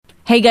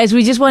Hey guys,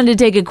 we just wanted to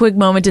take a quick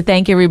moment to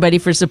thank everybody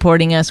for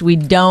supporting us. We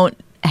don't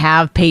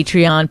have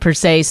Patreon per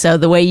se, so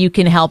the way you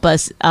can help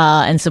us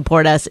and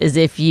support us is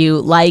if you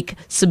like,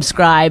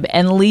 subscribe,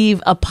 and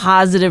leave a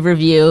positive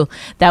review.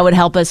 That would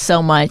help us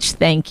so much.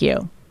 Thank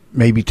you.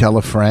 Maybe tell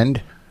a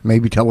friend.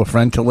 Maybe tell a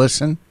friend to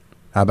listen.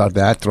 How about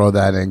that? Throw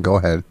that in. Go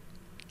ahead.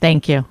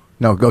 Thank you.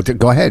 No, go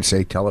ahead.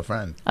 Say tell a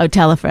friend. Oh,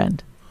 tell a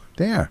friend.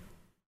 There.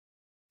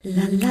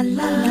 La la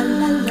la la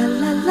la la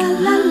la la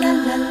la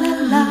la la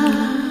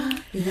la.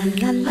 La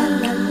la la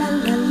la la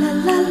la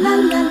la la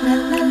la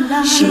la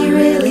la. She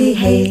really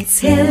hates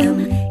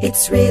him.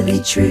 It's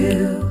really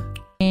true.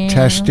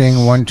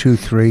 Testing 1, 2,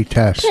 3.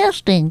 Test.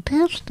 Testing.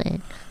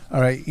 All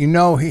right.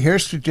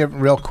 Here's the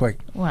difference. Real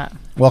quick. What?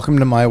 Welcome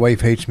to My Wife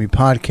Hates Me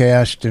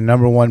podcast, the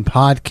number one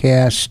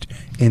podcast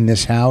in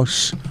this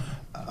house.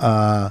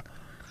 Bonnie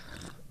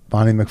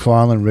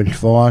McFarlane, Rich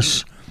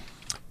Voss.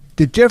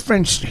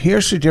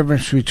 Here's the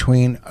difference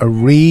between a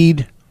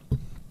read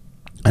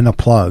and a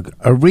plug.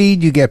 A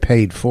read you get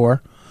paid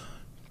for.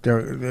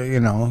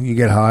 You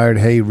get hired.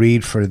 Hey,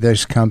 read for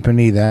this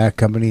company, that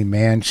company,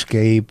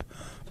 Manscaped.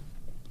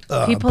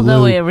 People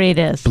know what a read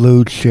is.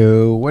 Blue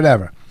Chew,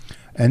 whatever.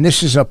 And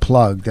this is a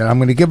plug that I'm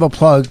going to give a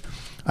plug.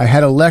 I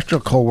had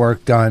electrical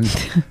work done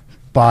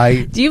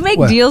by... Do you make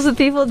deals with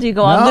people? Do you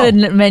go, I'm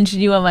going to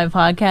mention you on my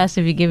podcast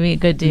if you give me a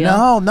good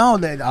deal? No.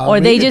 Or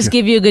they just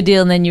give you a good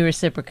deal and then you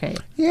reciprocate?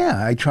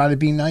 Yeah, I try to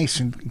be nice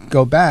and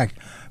go back.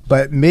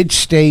 But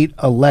Mid-State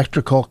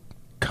Electrical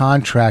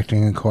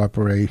Contracting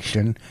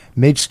Incorporation,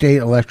 Mid-State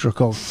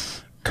Electrical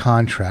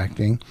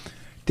Contracting,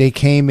 they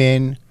came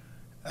in,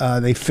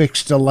 they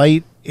fixed the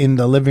light in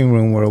the living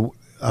room where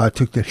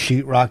took the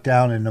sheetrock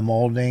down and the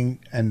molding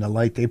and the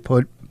light they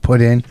put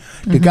in.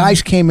 The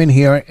guys came in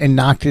here and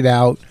knocked it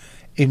out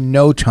in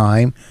no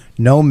time,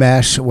 no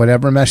mess.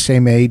 Whatever mess they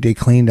made, they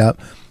cleaned up.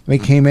 They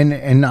came in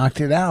and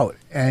knocked it out.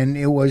 And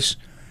it was,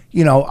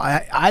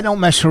 I don't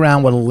mess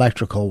around with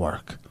electrical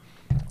work.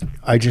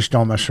 I just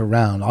don't mess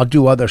around. I'll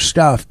do other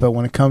stuff, but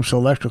when it comes to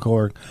electrical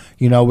work,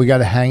 we got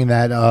to hang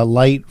that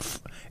light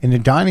in the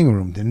dining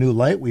room, the new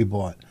light we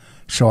bought.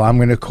 So I'm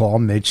going to call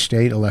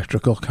Mid-State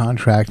Electrical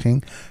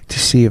Contracting to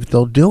see if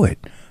they'll do it.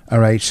 All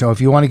right. So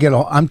if you want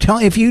to I'm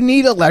telling you, if you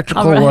need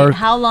electrical work.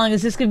 How long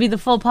is this going to be? The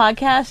full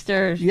podcast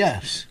or?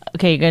 Yes.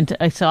 Okay. You're going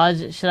to,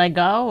 should I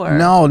go or?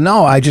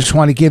 No. I just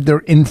want to give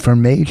their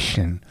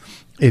information.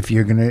 If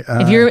you're going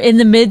to. If you're in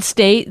the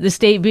mid-state, the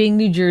state being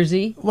New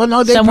Jersey. Well,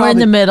 no, somewhere in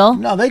the middle.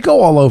 No, they go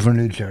all over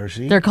New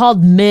Jersey. They're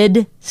called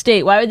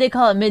mid-state. Why would they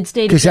call it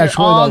mid-state? Because that's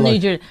all New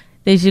Jersey.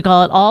 They should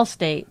call it all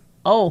state.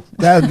 Oh.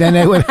 Then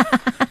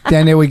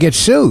they would get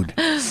sued.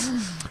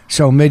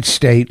 So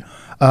Mid-State.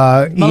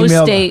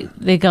 Most state.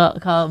 They call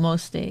it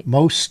most state.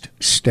 Most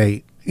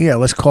state. Yeah,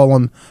 let's call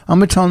them. I'm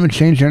going to tell them to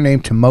change their name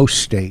to Most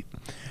State.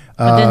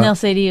 But then they'll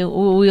say to you,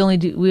 we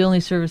only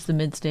service the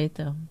mid-state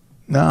though.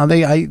 No,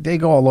 they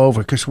go all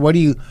over. Because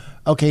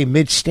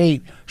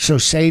Mid-State. So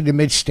say the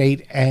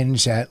Mid-State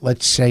ends at,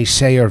 let's say,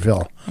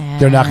 Sayreville.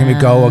 They're not going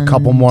to go a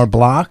couple more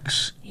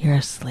blocks. You're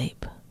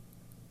asleep.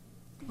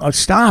 Oh,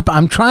 stop.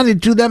 I'm trying to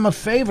do them a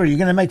favor. You're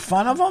going to make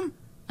fun of them?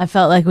 I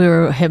felt like we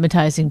were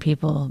hypnotizing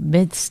people.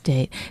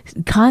 Mid-state.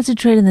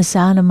 Concentrate on the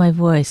sound of my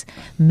voice.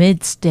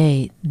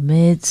 Mid-state,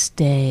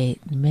 mid-state,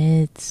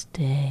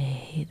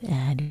 mid-state.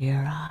 And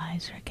your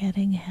eyes are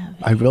getting heavy.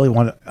 I really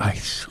want to...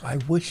 I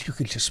wish you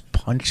could just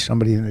punch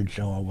somebody in the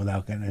jaw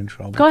without getting in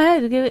trouble. Go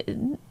ahead. Give it.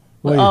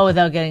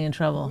 Without getting in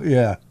trouble.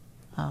 Yeah.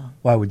 Oh.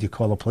 Why, would you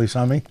call the police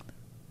on me?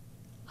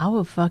 I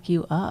would fuck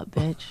you up,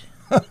 bitch.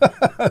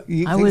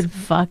 I would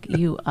fuck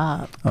you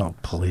up. Oh,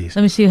 please.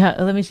 Let me see how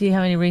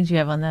many rings you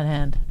have on that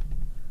hand.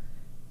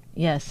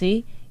 Yeah,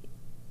 see?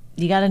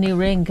 You got a new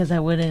ring because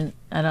I'm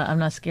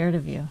not scared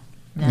of you.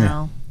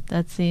 Now,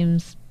 that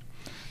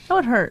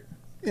would hurt.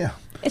 Yeah.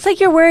 It's like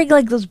you're wearing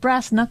like those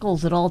brass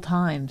knuckles at all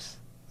times.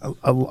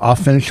 I'll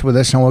finish with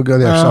this and we'll go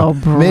there. Oh,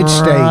 so,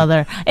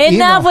 Mid-State.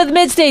 Enough with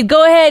Mid-State.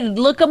 Go ahead.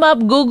 Look them up.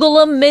 Google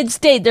them.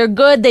 Mid-State. They're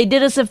good. They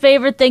did us a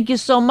favor. Thank you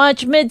so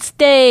much,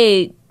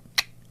 Mid-State.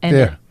 And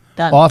there.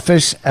 Done.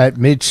 Office at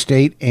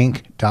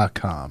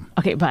midstateinc.com.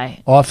 Okay,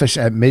 bye. Office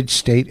at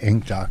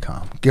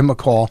midstateinc.com. Give them a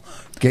call.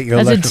 Get your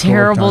electrical work done. That's a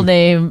terrible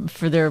name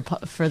for their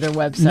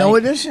website. No,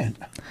 it isn't.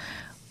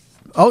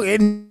 Oh,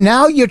 and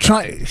now you're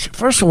trying.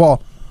 First of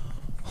all,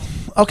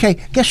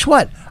 okay, guess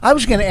what? I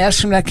was going to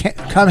ask them to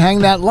come hang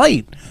the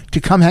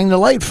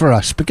light for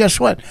us. But guess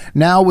what?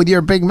 Now with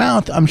your big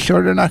mouth, I'm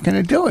sure they're not going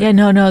to do it. Yeah,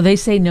 no. They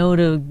say no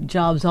to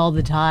jobs all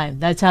the time.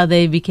 That's how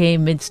they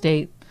became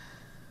Mid-State.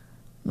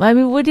 I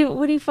mean, what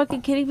are you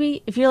fucking kidding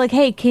me? If you're like,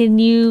 hey, can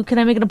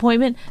I make an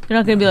appointment? They're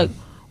not going to be like,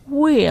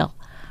 well,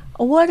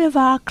 one of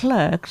our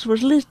clerks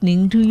was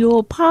listening to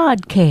your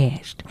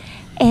podcast,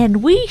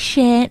 and we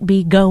shan't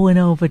be going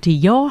over to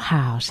your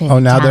house. Oh,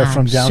 now they're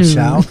from down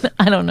south?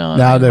 I don't know.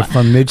 Now they're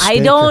from Mid-State?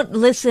 I don't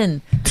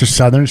listen. To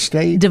Southern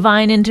State?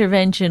 Divine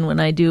intervention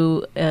when I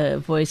do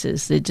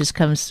voices. It just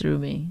comes through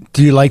me.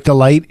 Do you like the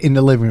light in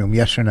the living room?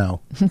 Yes or no?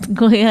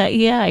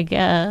 Yeah, I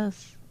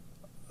guess.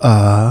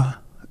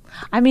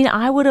 I mean,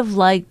 I would have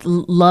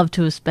loved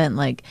to have spent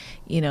like,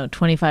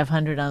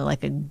 $2,500 on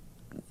like a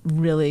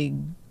really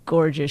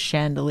gorgeous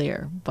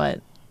chandelier,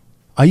 but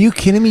Are you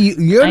kidding me?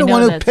 You're I the know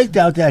one who that's- picked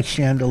out that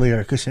chandelier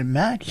because it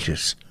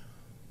matches.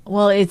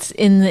 well, it's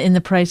in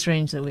the price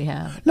range that we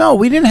have. No,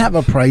 we didn't have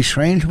a price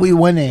range. We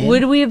went in.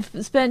 Would we have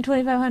spent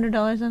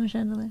 $2,500 on a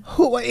chandelier?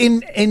 Who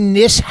in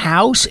this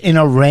house in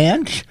a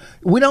ranch?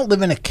 We don't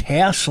live in a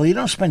castle. You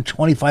don't spend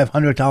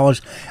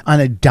 $2,500 on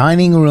a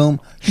dining room.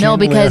 No,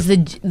 chandelier. because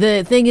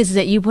the thing is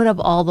that you put up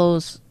all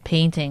those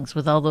paintings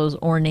with all those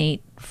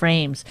ornate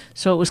frames,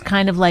 so it was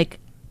kind of like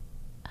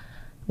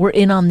we're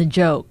in on the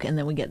joke, and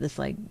then we get this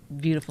like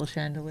beautiful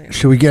chandelier.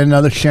 Should we get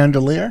another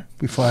chandelier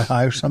before I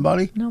hire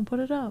somebody? No, put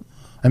it up.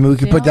 I mean, we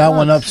could See put how that it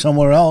one up looks.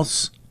 somewhere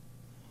else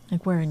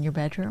Like where, in your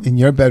bedroom? in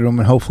your bedroom,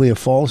 and hopefully it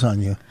falls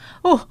on you.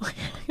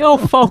 Oh,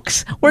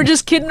 folks, we're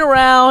just kidding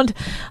around.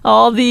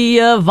 All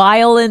the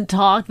violent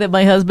talk that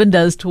my husband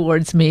does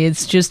towards me,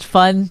 it's just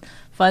fun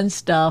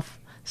stuff.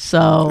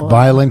 So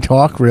Violent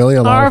talk, really?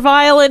 A lot our of-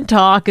 violent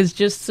talk is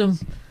just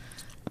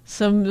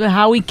some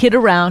how we kid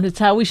around. It's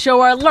how we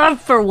show our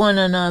love for one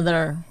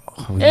another,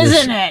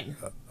 isn't it?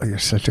 You're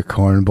such a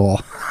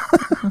cornball.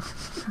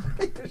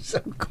 You're so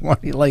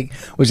corny. Like,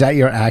 was that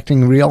your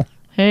acting reel?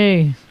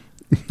 Hey,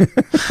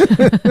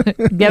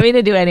 get me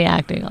to do any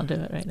acting, I'll do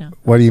it right now.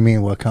 What do you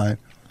mean? What kind?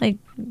 Like,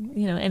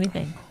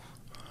 anything.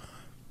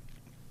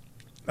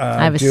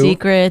 I have a do-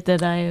 secret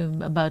that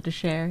I'm about to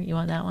share. You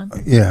want that one?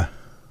 Yeah.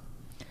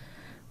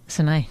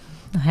 Listen, I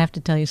have to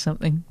tell you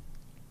something.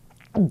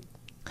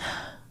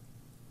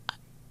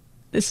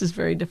 This is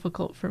very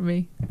difficult for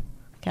me.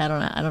 Okay, I don't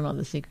know what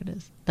the secret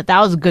is. But that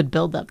was a good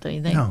build up, don't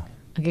you think? No.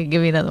 Okay,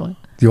 give me another one.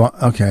 Do you want?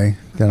 Okay,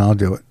 then I'll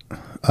do it.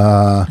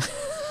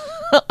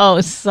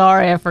 Oh,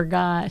 sorry, I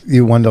forgot.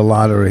 You won the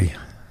lottery.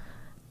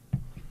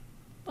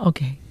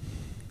 Okay.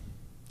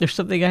 There's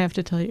something I have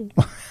to tell you.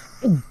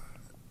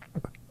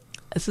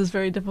 This is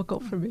very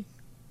difficult for me.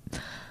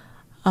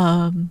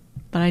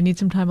 But I need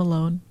some time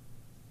alone.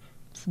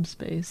 Some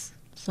space.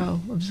 So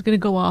I'm just going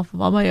to go off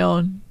on my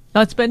own.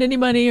 Not spend any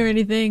money or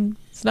anything.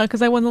 It's not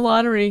because I won the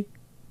lottery.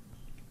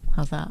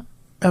 How's that?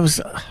 That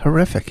was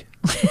horrific.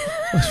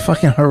 It was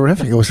fucking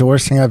horrific. It was the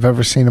worst thing I've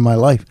ever seen in my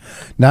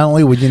life. Not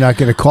only would you not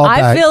get a call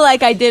I back. feel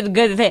like I did a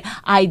good thing.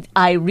 I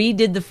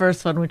redid the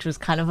first one, which was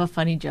kind of a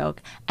funny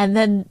joke. And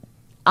then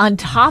on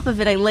top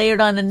of it, I layered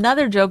on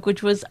another joke,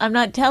 which was, I'm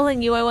not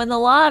telling you I won the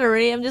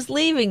lottery. I'm just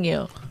leaving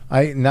you.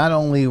 I not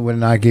only would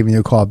not give you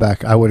a call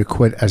back, I would have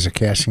quit as a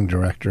casting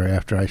director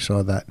after I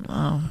saw that.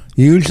 Oh.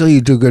 Usually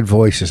you do good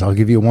voices. I'll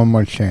give you one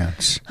more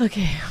chance.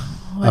 Okay.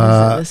 What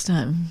is it this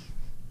time?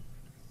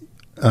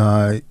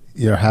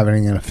 You're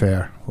having an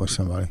affair with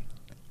somebody.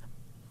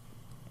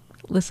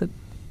 Listen,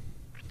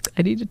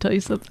 I need to tell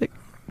you something.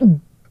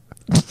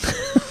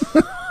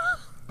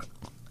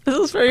 This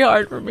is very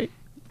hard for me.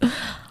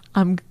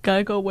 I'm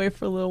gonna go away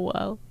for a little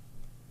while.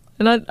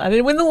 And I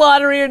didn't win the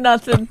lottery or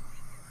nothing.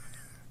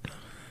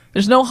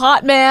 There's no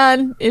hot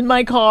man in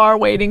my car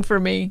waiting for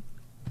me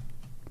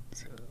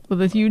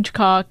with a huge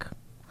cock.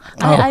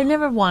 Oh. I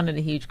never wanted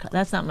a huge cock.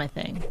 That's not my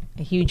thing.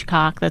 A huge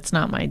cock, that's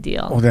not my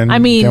deal. Well, then- I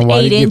mean, then why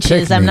 8 did you pick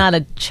inches. I'm me? not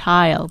a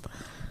child.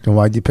 Then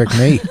why'd you pick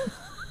me?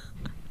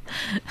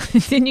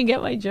 Didn't you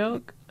get my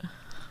joke?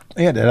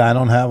 Yeah, that I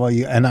don't have all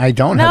you, and I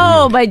don't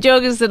No, have my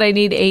joke is that I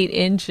need 8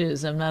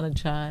 inches. I'm not a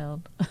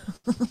child.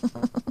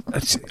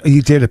 you.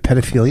 You did a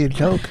pedophilia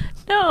joke?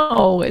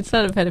 No, it's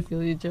not a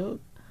pedophilia joke.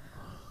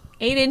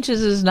 8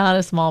 inches is not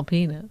a small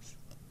penis.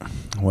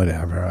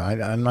 Whatever.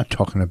 I'm not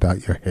talking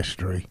about your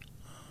history.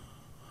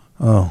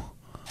 Oh,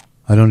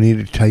 I don't need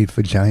a tight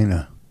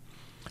vagina.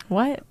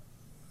 What?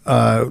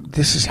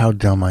 This is how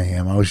dumb I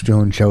am. I was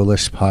doing Joe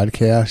List's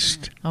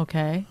podcast,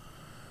 Okay.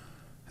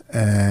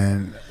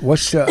 and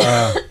what's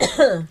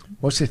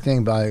the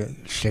thing by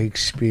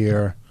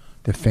Shakespeare,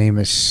 the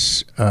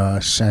famous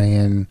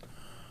saying?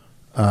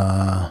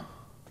 Let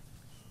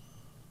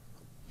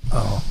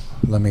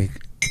me.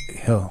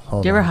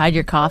 Hold Do you ever on. hide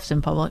your coughs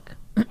in public?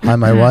 Hi,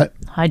 my what?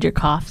 Hide your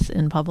coughs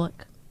in public?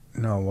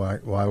 No, why?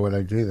 Why would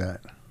I do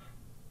that?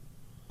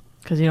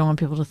 Because you don't want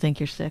people to think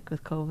you're sick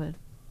with COVID.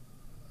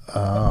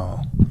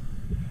 Oh,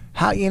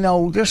 how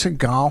there's a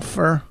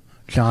golfer,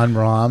 John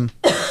Rahm.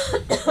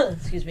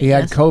 Excuse me. He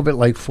had yes? COVID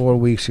like 4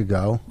 weeks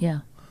ago.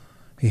 Yeah.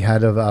 He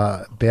had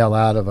to bail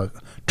out of a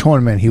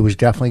tournament he was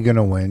definitely going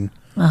to win.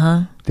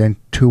 Uh-huh. Then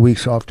 2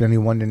 weeks off, then he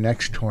won the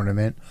next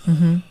tournament.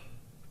 Mm-hmm.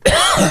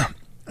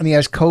 And he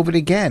has COVID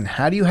again.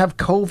 How do you have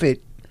COVID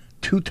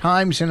 2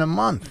 times in a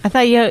month? I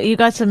thought you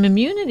got some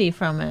immunity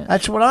from it.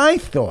 That's what I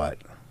thought.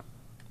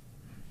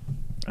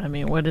 I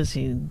mean, what is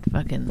he,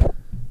 fucking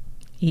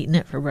eating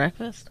it for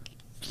breakfast?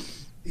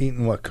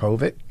 Eating what,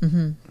 COVID?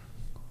 Mm-hmm.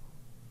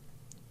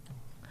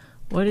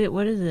 What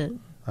is it?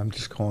 I'm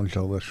just calling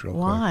Joe List real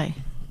Why?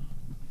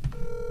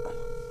 quick.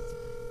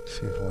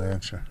 See if he'll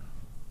answer.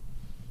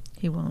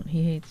 He won't.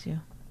 He hates you.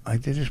 I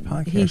did his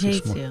podcast He this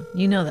hates morning.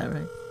 you. You know that,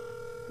 right?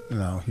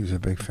 No, he's a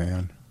big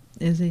fan.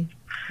 Is he?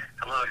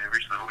 Hello, you've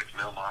reached the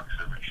voicemail box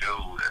of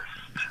Joe List.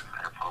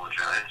 I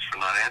apologize for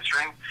not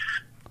answering.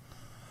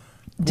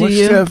 What's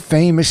you? the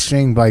famous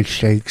thing by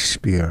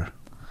Shakespeare?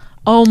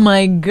 Oh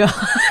my God.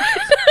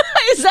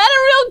 Is that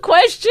a real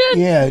question?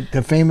 Yeah,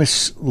 the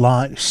famous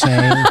line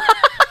saying.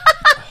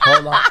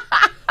 Hold on.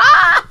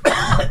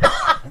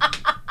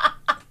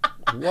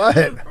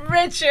 What?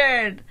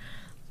 Richard.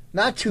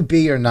 Not to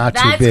be or not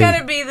That's to be.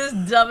 gonna be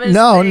the dumbest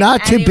No, thing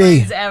not to be.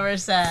 anyone's ever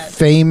said.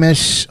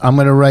 Famous. I'm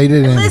going to write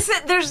it in. Listen,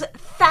 there's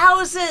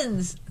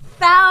thousands.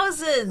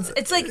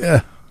 It's like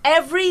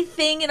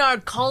everything in our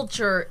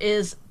culture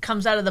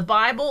comes out of the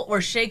Bible or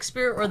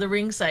Shakespeare or the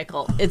Ring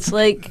Cycle. It's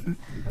like,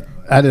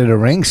 Out of the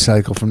Ring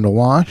Cycle from the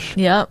Wash.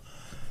 yep.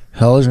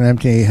 Hell is an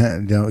empty.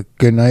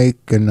 Good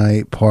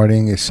night.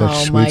 Parting is such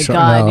Oh sweet. my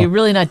God, No. you're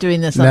really not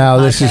doing this on Now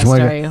the podcast, this is are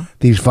when you?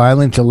 these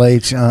violent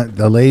delights.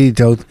 The lady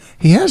don't.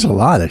 He has a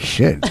lot of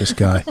shit. This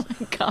guy.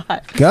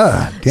 God.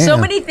 God damn. So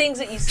many things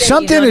that you say.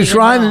 Something you don't is even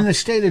wrong know. in the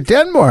state of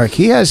Denmark.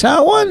 He has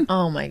that one.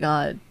 Oh my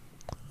God.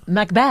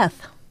 Macbeth.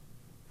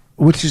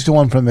 Which is the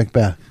one from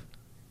Macbeth?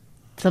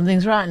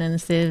 Something's rotten in the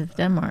state of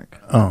Denmark.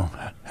 Oh,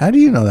 how do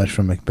you know that's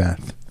from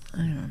Macbeth? I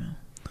don't know.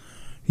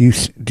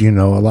 Do you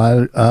know a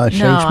lot of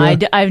Shakespeare?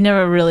 No, I've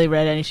never really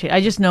read any Shakespeare. I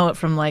just know it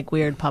from like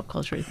weird pop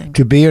culture things.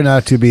 To be or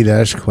not to be,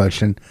 that's the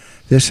question.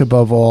 This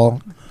above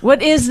all.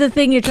 What is the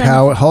thing you're trying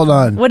to... Hold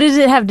on. What does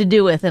it have to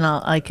do with? And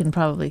I can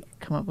probably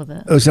come up with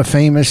it. It was a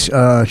famous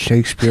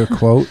Shakespeare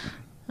quote.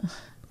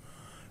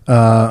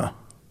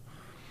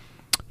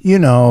 You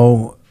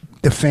know,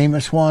 the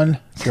famous one?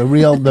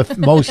 The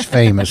most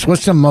famous.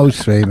 What's the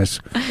most famous?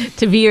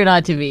 To be or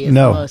not to be is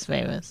No. the most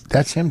famous.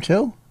 That's him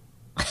too?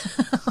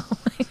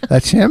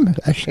 That's him?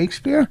 That's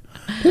Shakespeare?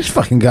 This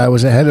fucking guy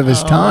was ahead of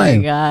his time. Oh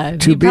my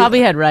God. To He be-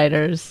 probably had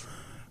writers.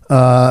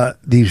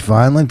 These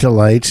violent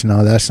delights.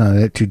 No, that's not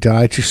it. To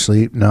die, to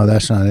sleep. No,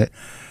 that's not it.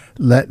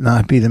 Let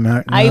not be the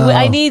marriage.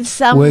 I need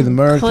some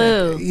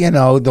clue. You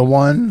know, the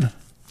one.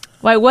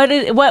 Why?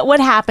 What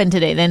happened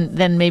today?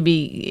 Then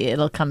maybe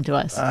it'll come to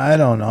us. I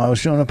don't know. I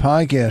was doing a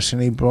podcast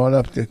and he brought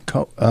up the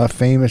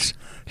famous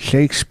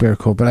Shakespeare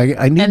quote, but I need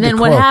And then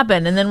the what quote.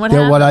 happened? And then what Then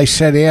happened? what I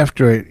said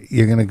after it,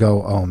 you're going to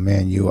go, oh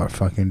man, you are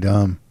fucking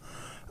dumb.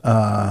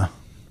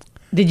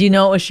 Did you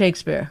know it was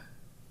Shakespeare?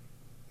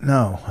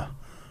 No.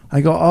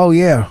 I go, oh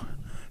yeah.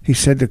 He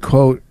said the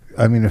quote,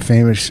 the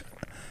famous,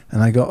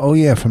 and I go, oh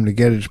yeah, from the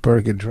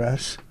Gettysburg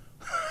Address.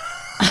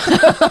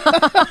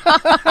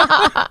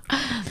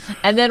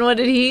 And then what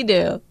did he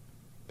do?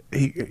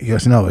 He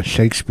goes, no, it's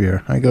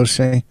Shakespeare. I go,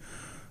 say.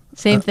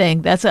 Same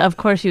thing. Of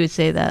course you would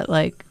say that.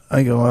 Like,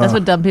 I go, that's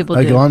what dumb people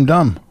I do. go, I'm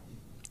dumb.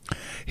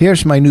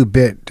 Here's my new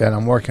bit that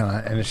I'm working on,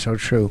 and it's so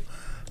true.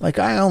 Like,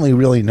 I only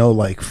really know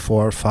like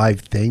 4 or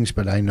 5 things,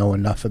 but I know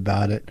enough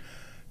about it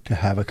to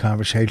have a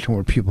conversation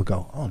where people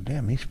go, oh,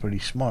 damn, he's pretty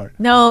smart.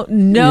 No,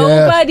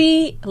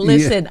 nobody.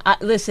 Listen, Yeah.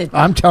 listen.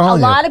 I'm telling a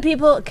you. lot of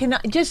people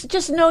cannot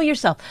just know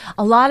yourself.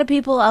 A lot of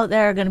people out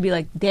there are going to be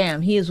like,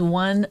 "Damn, he is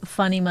one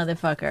funny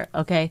motherfucker."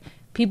 Okay,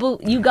 people,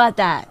 you got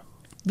that.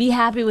 Be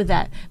happy with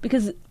that,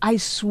 because I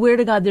swear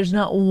to God, there's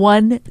not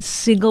one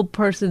single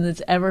person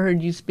that's ever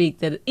heard you speak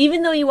that,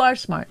 even though you are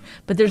smart,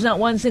 but there's not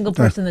one single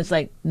person that's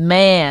like,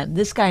 "Man,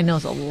 this guy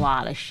knows a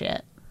lot of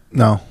shit."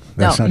 No,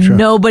 that's no, not true.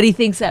 nobody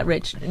thinks that,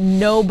 Rich.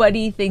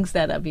 Nobody thinks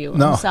that of you.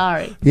 No. I'm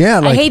sorry. Yeah, I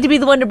like- hate to be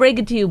the one to break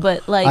it to you,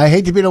 but like I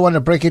hate to be the one to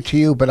break it to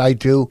you, but I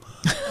do.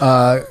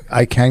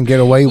 I can get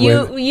away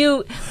with.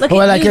 you look.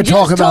 Well, I you can just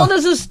talk about- told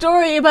us a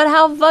story about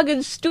how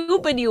fucking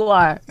stupid you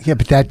are. Yeah,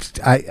 but that's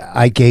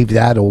I gave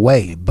that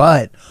away.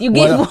 But You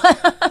gave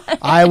what?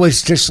 I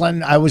was just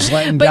letting. I was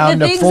letting But down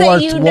the the things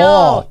fourth that you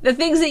wall. know, the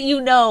things that you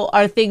know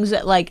are things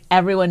that like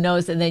everyone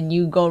knows, and then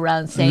you go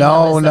around saying, No,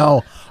 all this no.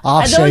 stuff. I'll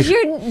Are say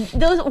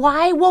those.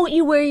 Why won't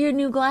you wear your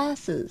new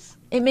glasses?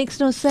 It makes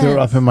no sense. they're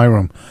up in my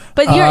room.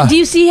 But do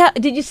you see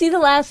did you see the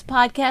last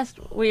podcast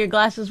where your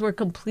glasses were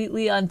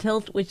completely on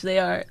tilt, which they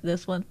are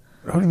this one?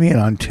 What do you mean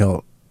on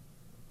tilt?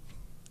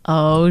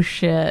 Oh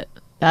shit.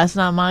 That's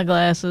not my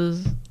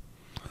glasses.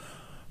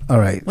 All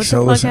right. What so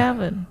the fuck listen,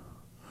 happened?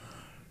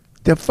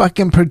 the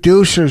fucking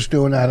producer's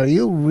doing that. Are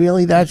you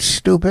really that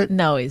stupid?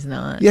 No, he's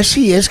not. Yes,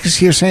 he is,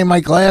 because you're saying my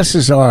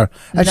glasses are.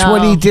 That's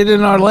what No. he did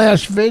in our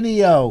last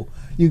video.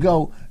 You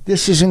go,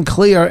 this isn't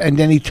clear, and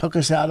then he took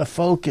us out of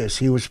focus.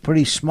 He was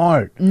pretty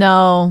smart.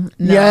 No.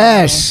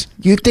 Yes.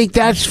 You think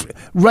that's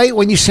right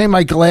when you say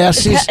my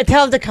glasses?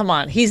 Tell him to come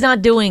on. He's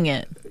not doing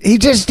it. He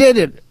just did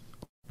it.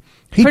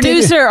 He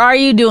Producer, did it. are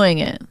you doing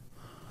it?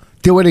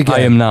 Do it again. I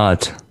am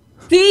not.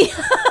 See?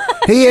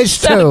 He is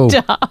So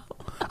too. dumb.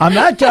 I'm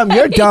not dumb.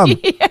 You're dumb.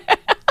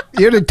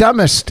 You're the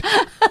dumbest.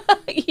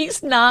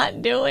 He's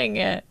not doing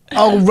it.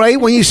 Oh, right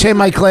when you say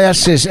my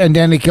glasses, and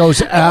then it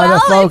goes out well,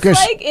 of focus.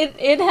 It's like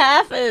it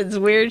happens.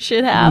 Weird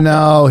shit happens.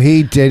 No,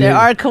 he did There it.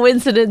 are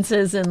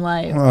coincidences in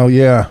life. Oh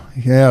yeah.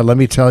 Let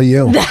me tell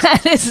you.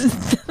 That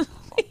is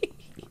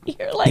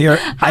you're like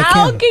I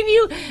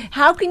can't-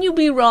 how can you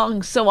be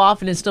wrong so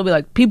often and still be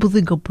like, people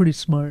think I'm pretty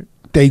smart.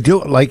 They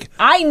do like.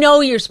 I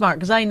know you're smart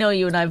because I know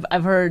you, and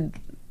I've heard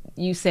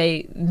you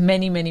say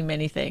many, many,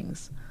 many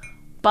things.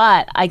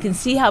 But I can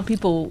see how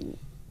people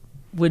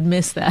would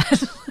miss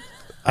that.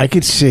 I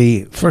could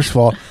see. First of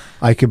all,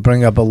 I could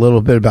bring up a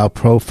little bit about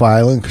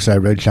profiling because I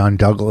read John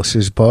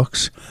Douglas's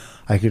books.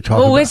 I could talk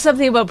Well, about what's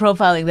something about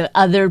profiling that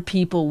other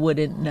people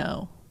wouldn't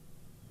know?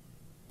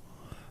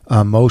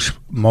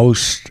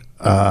 most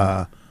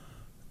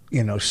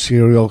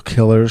serial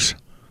killers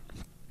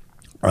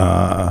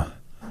have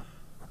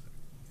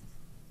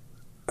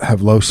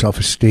low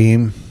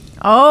self-esteem,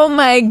 Oh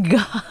my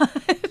God.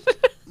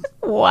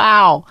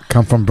 Wow.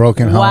 come from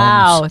broken homes.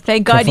 Wow.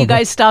 Thank come God you from-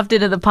 guys stopped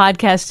into the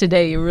podcast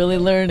today. You're really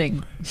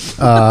learning.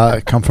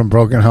 come from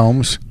broken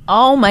homes.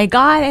 Oh my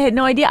God. I had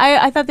no idea.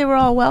 I thought they were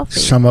all wealthy.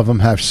 Some of them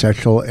have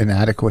sexual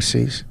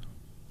inadequacies.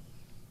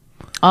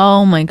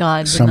 Oh my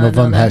God. did Some not of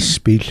know them that. has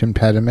speech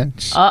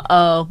impediments.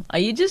 Uh-oh. Are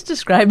you just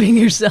describing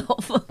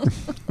yourself?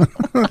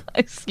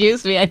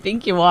 Excuse me. I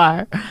think you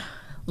are.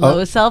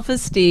 Low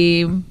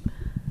self-esteem,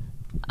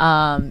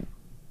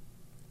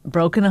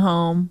 broken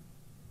home,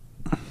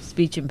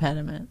 speech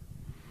impediment.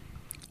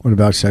 What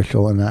about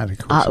sexual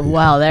inadequacies?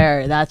 Wow,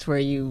 that's where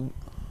you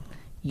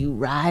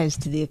rise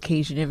to the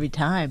occasion every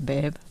time,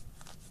 babe.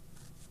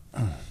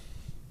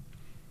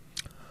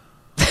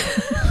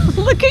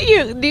 Look at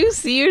you. Do you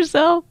see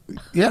yourself?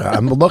 Yeah,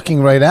 I'm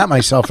looking right at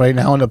myself right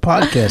now on the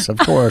podcast, of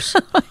course.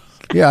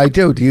 Yeah, I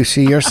do. Do you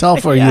see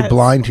yourself or are you Yes.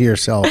 blind to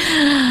yourself?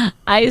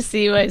 I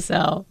see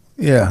myself.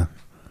 Yeah.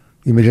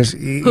 You may just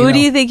Who do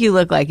you think you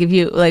look like? If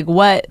you like,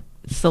 what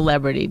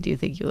celebrity do you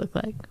think you look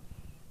like?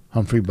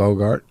 Humphrey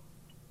Bogart.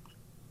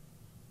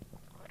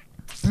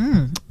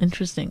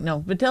 Interesting. No,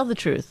 but tell the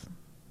truth.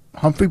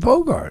 Humphrey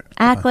Bogart.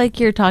 Act like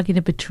you're talking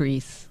to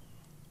Patrice.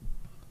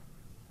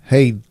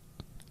 Hey,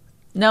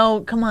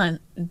 No, come on.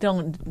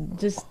 Don't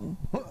just.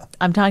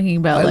 I'm talking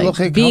about I look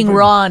like being Humphrey-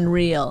 raw and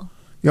real.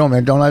 yo,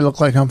 man, don't I look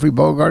like Humphrey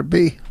Bogart,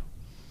 B?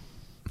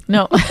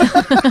 No.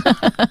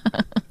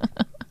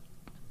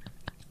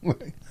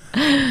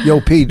 Yo,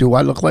 P, do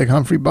I look like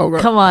Humphrey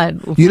Bogart? Come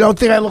on. You don't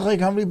think I look like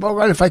Humphrey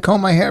Bogart if I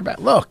comb my hair back?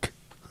 Look.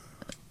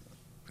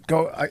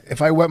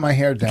 If I wet my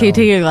hair down. Okay,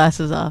 take your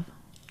glasses off.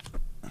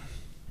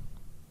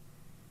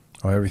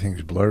 Oh,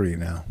 everything's blurry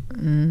now.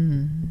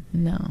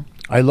 No.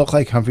 I look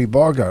like Humphrey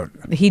Bogart.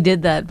 He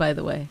did that, by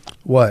the way.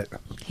 What?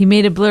 He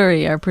made it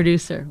blurry, our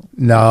producer.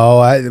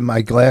 No,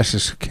 my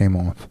glasses came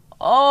off.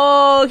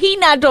 Oh, he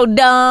not so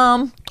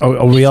dumb.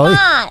 Oh really?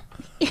 Smart.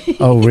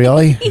 Oh,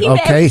 really? He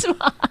Okay. very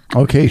smart.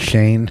 Okay,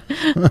 Shane.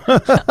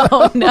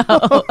 Oh, no.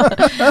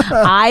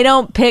 I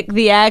don't pick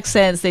the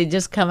accents. They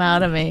just come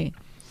out of me.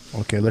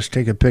 Okay, let's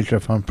take a picture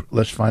of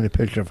let's find a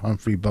picture of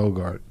Humphrey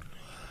Bogart.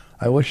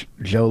 I wish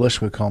Joe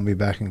List would call me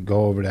back and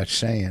go over that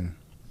saying.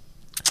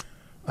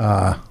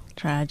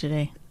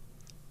 Tragedy.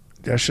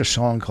 There's a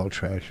song called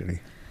Tragedy.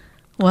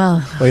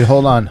 Well, Wait,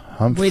 hold on.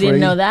 Humphrey. we didn't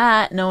know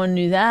that. No one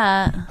knew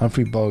that.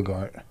 Humphrey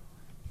Bogart.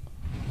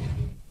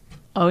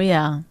 Oh,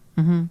 yeah.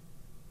 Mm-hmm.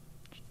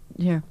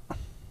 Here.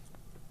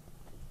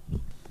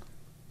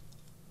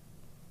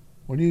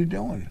 What are you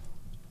doing?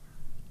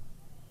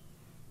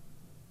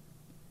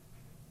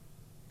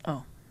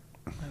 Oh,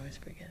 I always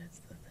forget it's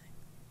the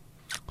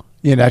thing.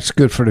 Yeah, that's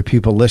good for the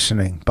people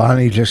listening.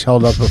 Bonnie just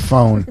held up her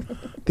phone.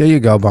 There you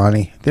go,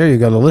 Bonnie. There you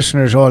go. The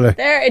listeners ought to.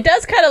 There, it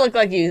does kind of look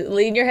like you.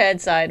 Lean your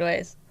head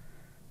sideways.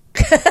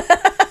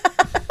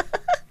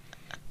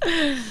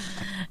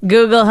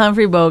 Google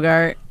Humphrey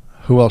Bogart.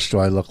 Who else do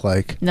I look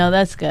like? No,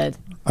 that's good.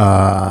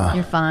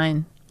 You're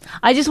fine.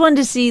 I just wanted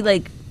to see,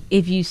 like,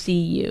 if you see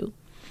you.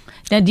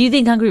 Now, do you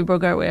think Humphrey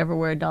Bogart would ever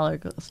wear dollar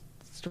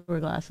store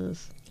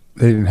glasses?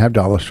 They didn't have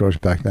dollar stores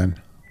back then.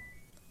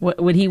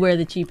 Would he wear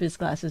the cheapest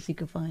glasses he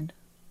could find?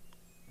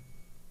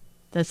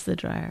 That's the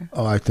dryer.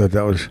 Oh, I thought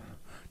that was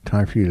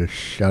time for you to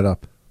shut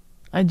up.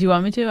 Do you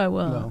want me to? I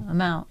will. No.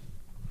 I'm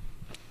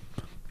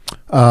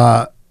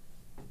out.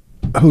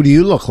 Who do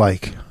you look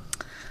like?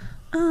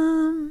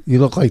 You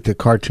look like the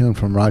cartoon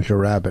from Roger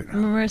Rabbit.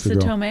 Marissa The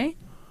girl. Tomei?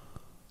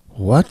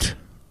 What?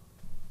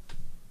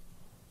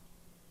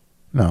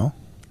 No.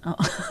 Oh.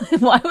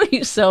 Why were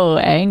you so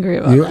angry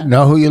about You that?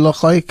 know who you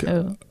look like?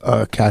 Oh.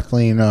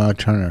 Kathleen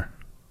Turner.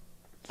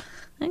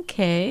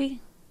 Okay.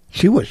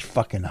 She was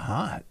fucking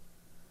hot.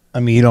 I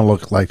mean, you don't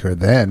look like her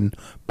then,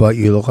 but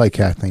you look like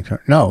Kathleen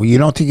Turner. No, you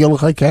don't think you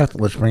look like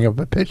Kathleen? Let's bring up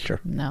a picture.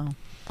 No.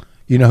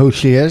 You know who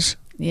she is?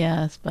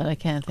 Yes, but I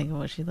can't think of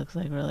what she looks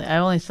like really. I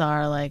only saw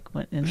her like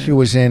in She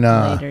was in.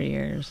 later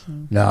years.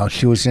 No,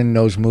 she was in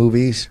those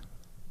movies.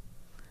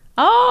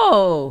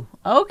 Oh,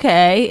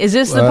 okay. Is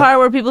this the What? part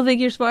where people think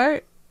you're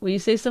smart? Will you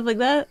say stuff like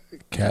that?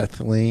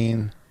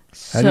 Kathleen.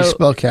 How do you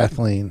spell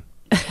Kathleen?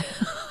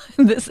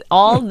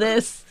 all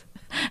this,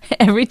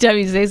 every time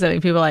you say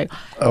something, people are like,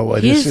 Oh,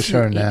 well, this is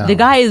her now. The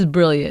guy is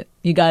brilliant.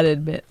 You got to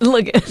admit.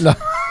 Look at No.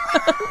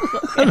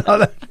 No,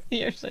 that-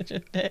 You're such a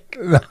dick.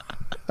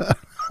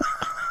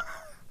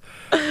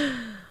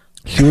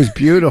 she was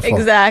beautiful.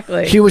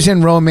 Exactly. She was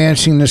in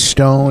Romancing the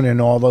Stone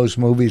and all those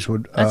movies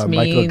with That's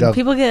Michael mean. Douglas.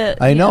 People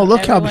get. I know.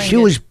 Look how everyone she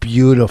was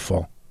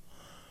beautiful.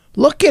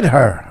 Look at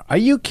her. Are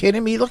you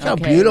kidding me? Look how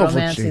Okay, beautiful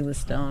Romancing she. the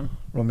Stone.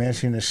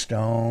 Romancing the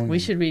Stone. We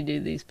should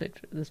redo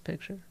this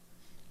picture.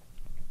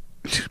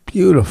 She's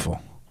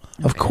beautiful.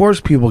 Of course,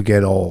 people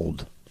get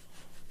old.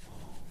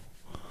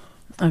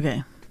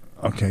 Okay.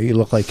 Okay, you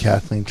look like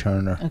Kathleen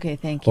Turner. Okay,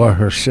 thank you. Or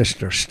her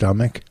sister,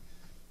 Stomach.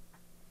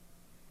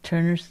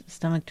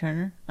 Stomach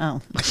Turner?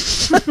 Oh.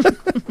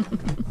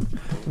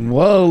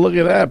 Whoa, look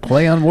at that.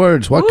 Play on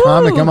words. What Ooh.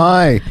 comic am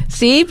I?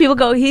 See, people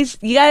go, you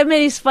gotta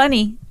admit he's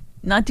funny.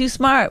 Not too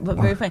smart, but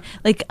very funny.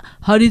 Like,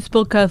 how do you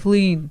spell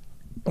Kathleen?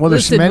 Well,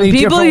 there's Listen, many when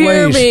people different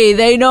hear ways. me,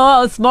 they know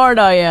how smart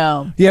I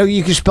am. Yeah,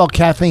 you can spell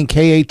Kathleen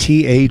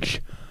Kathleen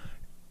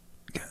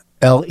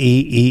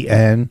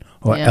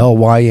or Yeah.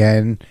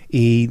 Lyne.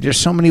 There's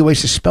so many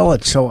ways to spell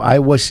it. So it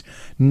was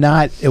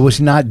not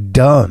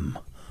dumb.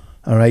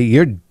 All right,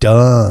 you're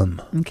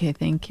dumb. Okay,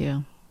 thank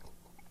you.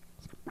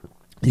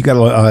 You got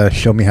to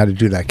show me how to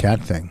do that cat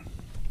thing.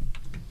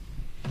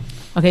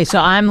 Okay, so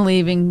I'm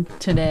leaving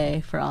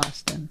today for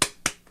Austin.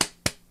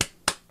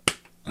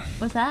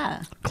 What's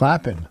that?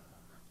 Clapping.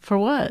 For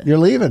what? You're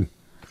leaving.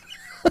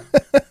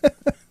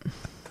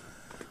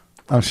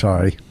 I'm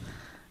sorry.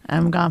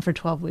 I'm gone for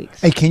 12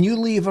 weeks. Hey, can you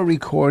leave a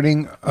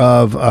recording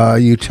of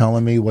you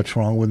telling me what's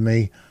wrong with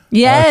me?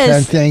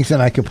 Yes. 10 things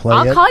and I can play it.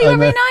 I'll call you And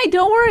every then- night.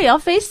 Don't worry. I'll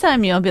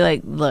FaceTime you. I'll be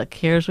like, look,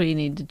 here's what you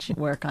need to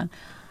work on.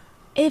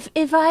 If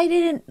I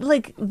didn't,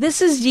 like,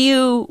 this is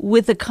you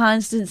with a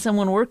constant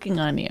someone working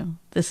on you.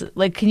 This is,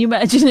 like, can you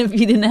imagine if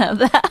you didn't have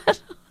that?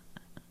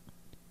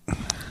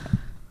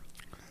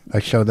 I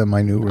showed them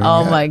my new ring.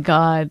 Oh, Yeah. my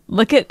God.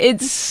 Look at,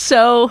 it's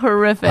so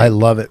horrific. I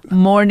love it.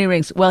 More new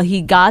rings. Well,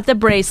 he got the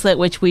bracelet,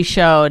 which we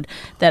showed,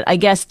 that I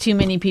guess too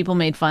many people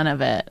made fun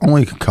of it.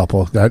 Only a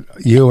couple. That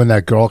you and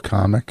that girl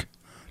comic,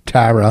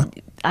 Tara.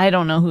 I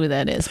don't know who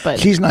that is, but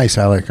She's nice.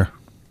 I like her.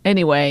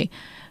 anyway,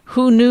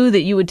 who knew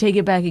that you would take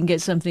it back and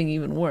get something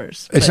even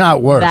worse? It's But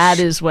not worse. That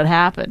is what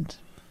happened.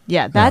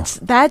 Yeah,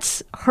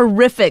 that's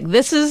horrific.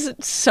 This is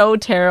so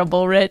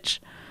terrible, Rich.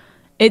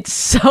 It's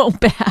so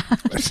bad.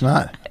 It's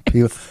not.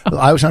 People,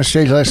 I was on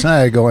stage last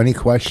night. I go, any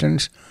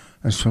questions?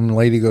 And some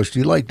lady goes, do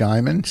you like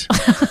diamonds?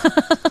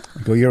 I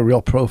go, you're a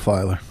real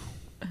profiler.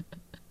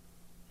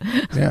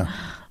 Yeah.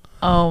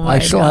 Oh my I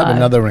still God. have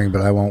another ring,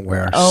 but I won't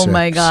wear. Oh 6.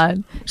 my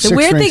God. The 6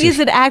 weird thing rings is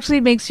it actually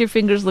makes your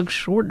fingers look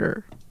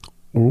shorter.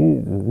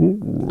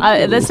 Ooh.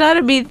 That's not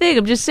a mean thing.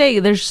 I'm just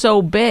saying they're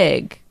so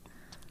big.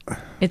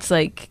 It's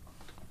like,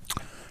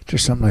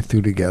 Just something I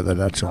threw together,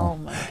 that's all.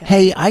 oh my God.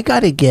 Hey, I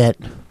got to get,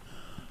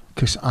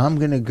 because I'm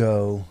going to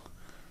go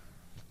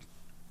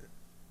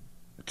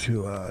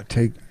to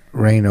take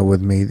Raina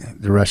with me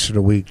the rest of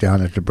the week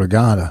down at the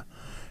Brigada.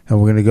 And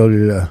we're going to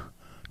go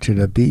to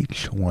the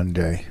beach one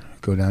day.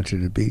 Go down to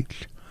the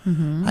beach.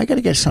 Mm-hmm. I got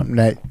to get something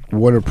that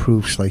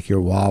waterproofs like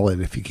your wallet.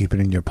 If you keep it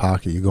in your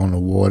pocket, you go in the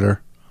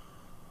water.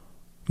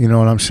 You know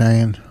what I'm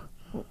saying?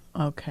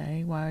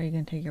 Okay, why are you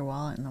going to take your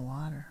wallet in the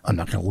water? I'm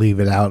not going to leave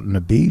it out on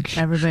the beach.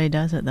 Everybody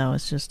does it, though.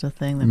 It's just a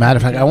thing. That Matter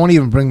of people fact, do. I won't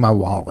even bring my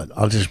wallet.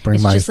 I'll just bring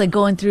It's my... just like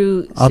going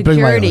through I'll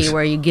bring my security own.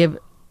 where you give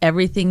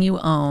everything you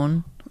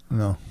own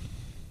No.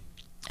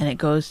 and it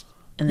goes,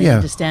 and then Yeah. you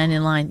have to stand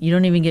in line. You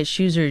don't even get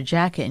shoes or a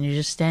jacket and you're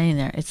just standing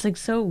there. It's like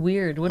so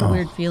weird. What a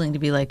weird feeling to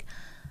be like,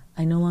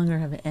 I no longer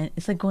have it.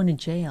 It's like going to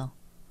jail.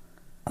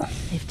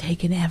 They've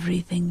taken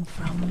everything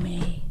from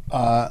me.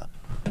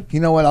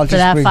 You know what? I'll For just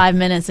that bring... 5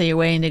 minutes that you're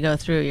waiting to go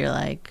through, you're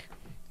like,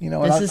 You know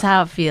what? this is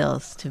how it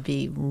feels to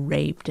be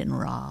raped and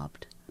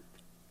robbed.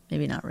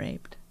 Maybe not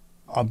raped.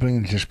 I'll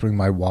just bring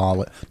my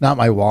wallet. Not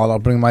my wallet. I'll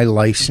bring my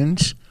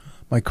license,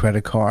 my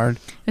credit card.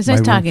 It's my nice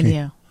room talking to key-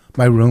 you.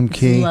 My room It's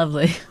key.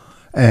 lovely.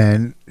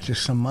 And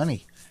just some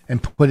money.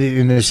 And put it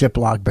in a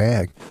Ziploc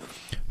bag.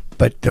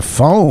 But the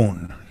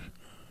phone,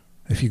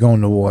 if you go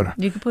in the water.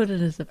 You can put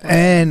it as a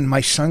And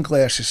my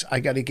sunglasses, I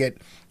got to get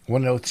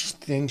one of those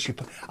things you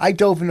put. I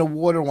dove in the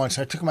water once.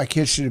 I took my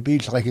kids to the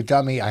beach like a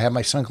dummy. I had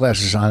my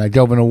sunglasses on. I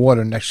dove in the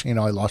water. Next thing you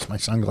know, I lost my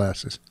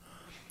sunglasses.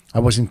 I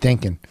wasn't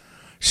thinking.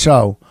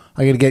 So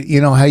I got to get,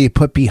 you know how you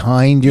put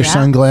behind your Yeah.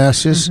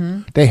 sunglasses?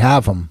 Mm-hmm. They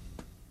have them.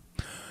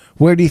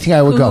 Where do you think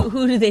I would go?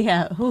 Who do they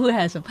have? Who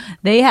has them?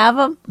 They have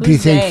them? Do you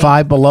think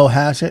Five Below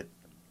has it?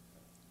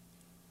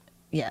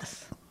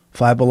 Yes.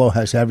 Five Below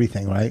has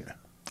everything, right?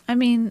 I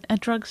mean, a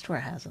drugstore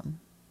has them.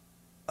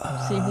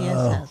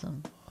 CVS has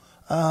them.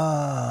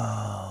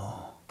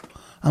 Oh.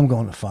 I'm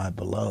going to Five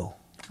Below.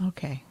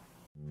 Okay.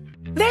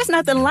 There's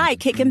nothing like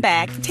kicking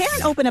back,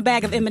 tearing open a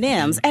bag of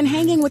M&Ms, and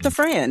hanging with a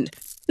friend.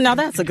 Now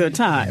that's a good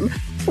time.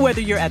 Whether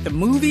you're at the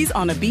movies,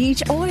 on a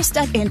beach, or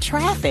stuck in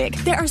traffic,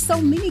 there are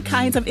so many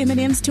kinds of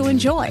M&Ms to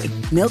enjoy.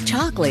 Milk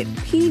chocolate,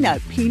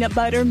 peanut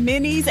butter,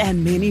 minis,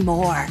 and many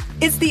more.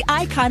 It's the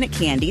iconic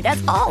candy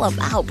that's all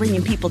about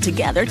bringing people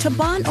together to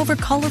bond over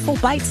colorful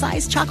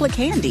bite-sized chocolate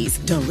candies,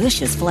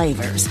 delicious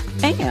flavors,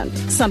 and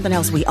something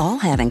else we all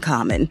have in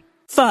common.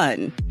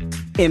 Fun.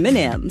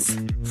 M&Ms.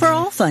 For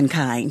all fun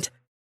kind.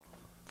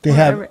 They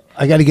have.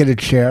 I got to get a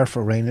chair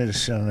for Raina to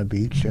sit on the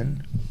beach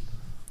and,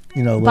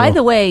 you know. By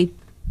the way,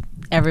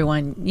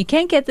 everyone, you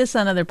can't get this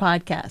on other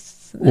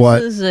podcasts. This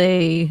What? is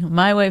a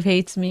My Wife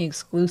Hates Me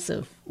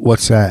exclusive.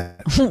 What's that?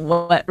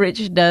 What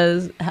Rich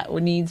does,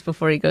 needs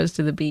before he goes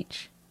to the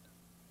beach.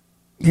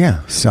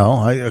 Yeah. So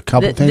a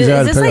couple things. I Is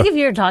gotta this put like up. if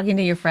you're talking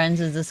to your friends,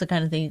 is this the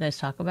kind of thing you guys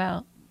talk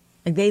about?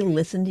 Like they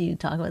listen to you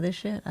talk about this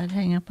shit? I'd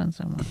hang up on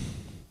someone.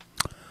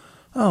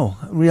 Oh,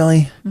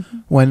 really? Mm-hmm.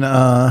 When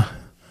Oh,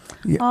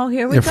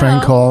 here we go. your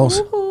friend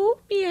calls. Woohoo,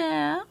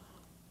 yeah.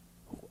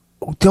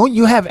 Don't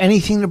you have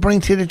anything to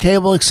bring to the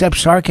table except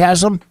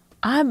sarcasm?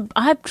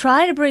 I've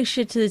tried to bring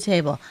shit to the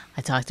table.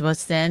 I talked about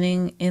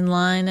standing in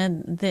line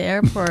at the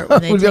airport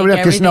when they take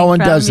everything no one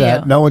does from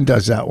that. you. No one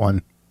does that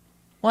one.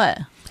 What?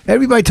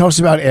 Everybody talks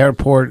about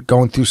airport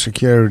going through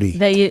security.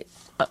 That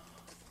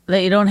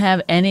you don't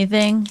have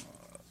anything?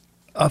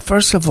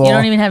 First of all, You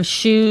don't even have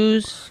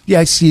shoes?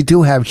 yes, you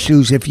do have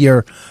shoes if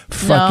you're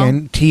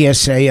fucking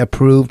TSA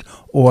approved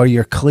or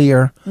you're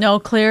clear. No,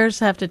 clears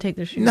have to take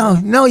their shoes No,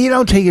 off. no, you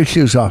don't take your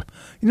shoes off.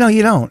 No,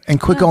 you don't.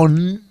 And quit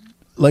going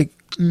like.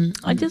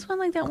 I just went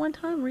like that one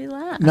time.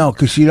 Relax. No,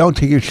 because you don't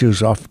take your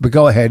shoes off. But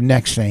go ahead.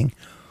 Next thing.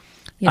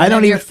 You don't I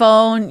don't have your even-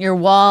 phone, your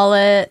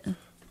wallet,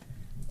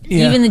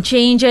 Yeah. even the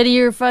change out of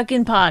your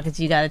fucking pockets.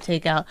 You got to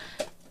take out.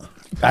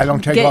 I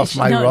don't take off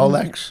my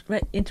Rolex.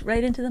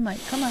 Right into the mic.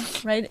 Come on,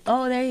 right.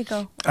 Oh, there you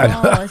go. I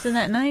don't- Oh, isn't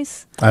that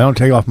nice? I don't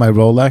take off my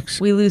Rolex.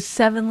 We lose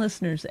 7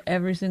 listeners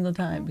every single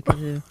time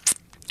because of.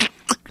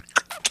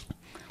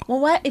 Well,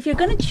 what if you're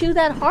gonna chew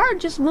that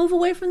hard? Just move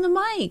away from the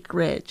mic,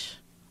 Rich.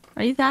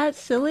 Are you that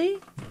silly?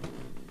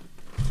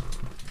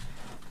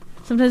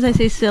 Sometimes I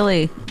say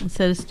silly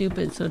instead of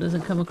stupid, so it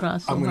doesn't come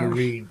across. So I'm going to harsh.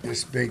 read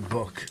this big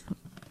book.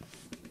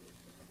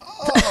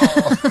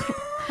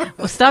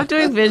 Well, stop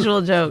doing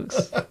visual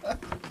jokes.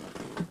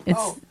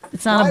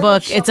 It's not why a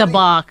book. would It's a somebody-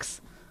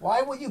 box.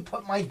 Why would you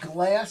put my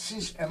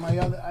glasses and my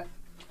other...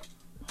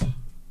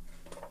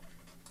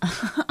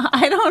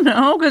 I don't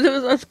know because it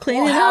was us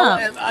cleaning up.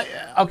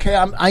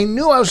 I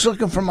knew I was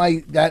looking for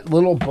that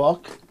little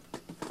book.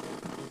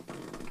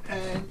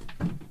 And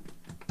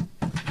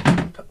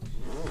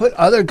put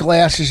other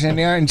glasses in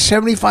there and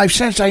 75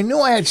 cents. I knew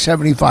I had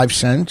 75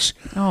 cents.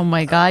 Oh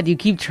my God! You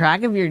keep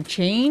track of your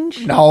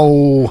change?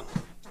 No.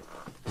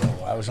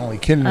 No, I was only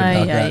kidding about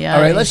Ay, that. ay,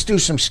 All right, ay. let's do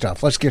some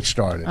stuff. Let's get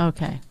started.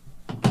 Okay.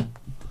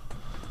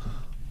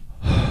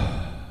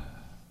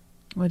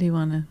 What do you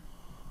want to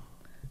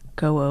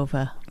go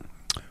over?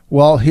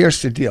 Well,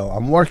 here's the deal.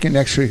 I'm working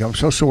next week. I'm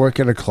supposed to work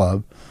at a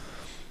club.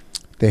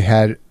 They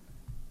have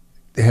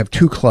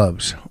 2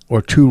 clubs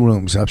or 2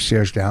 rooms,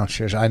 upstairs,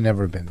 downstairs. I've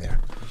never been there.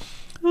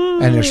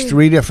 And there's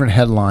 3 different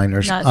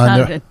headliners.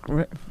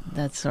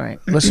 That's all right.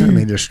 Listen to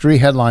me. There's 3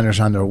 headliners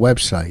on their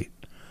website.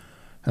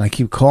 And I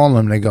keep calling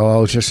them. They go,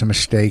 oh, it's just a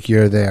mistake.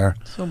 You're there.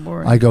 So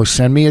boring. I go,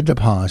 send me a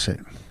deposit.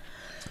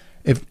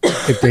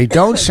 If they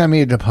don't send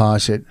me a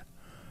deposit,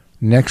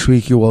 next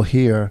week you will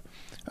hear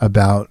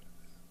about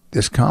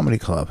this comedy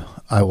club.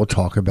 I will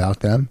talk about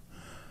them.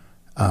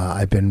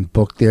 I've been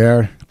booked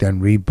there,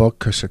 then rebooked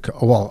because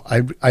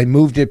I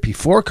moved it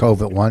before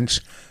COVID once,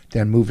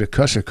 then moved it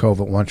because of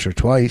COVID once or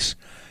twice,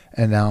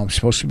 and now I'm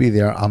supposed to be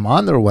there. I'm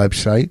on their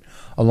website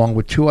along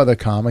with 2 other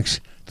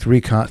comics,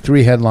 3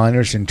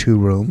 headliners in 2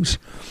 rooms.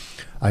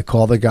 I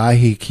call the guy.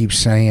 He keeps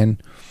saying,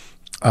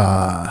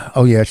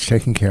 "Oh yeah, it's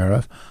taken care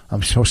of."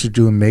 I'm supposed to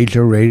do a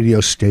major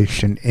radio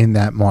station in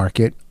that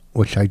market,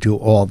 which I do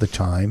all the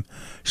time.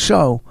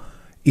 So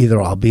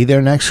either I'll be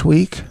there next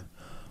week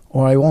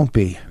or I won't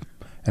be.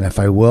 And if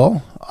I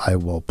will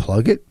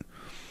plug it.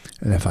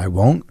 And if I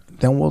won't,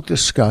 then we'll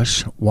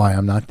discuss why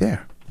I'm not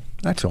there.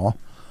 That's all.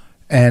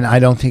 And I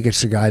don't think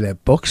it's the guy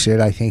that books it.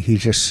 I think he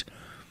just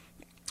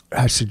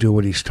has to do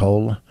what he's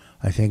told.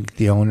 I think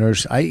the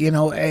owners,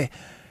 if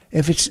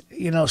it's,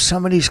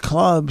 some of these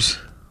clubs,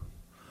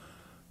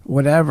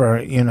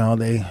 whatever,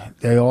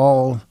 they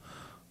all,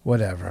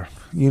 whatever.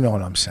 You know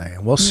what I'm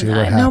saying. We'll see what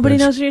happens. Nobody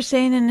knows what you're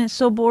saying, and it's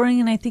so boring.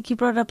 And I think you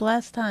brought it up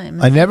last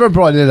time. I never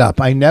brought it up.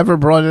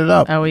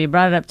 Oh, well, you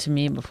brought it up to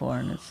me before,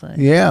 and it's like,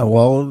 yeah,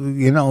 well,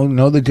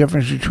 know the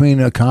difference between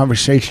a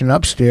conversation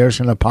upstairs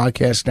and a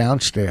podcast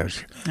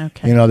downstairs.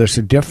 okay. There's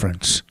a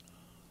difference.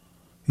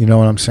 You know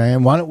what I'm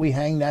saying? Why don't we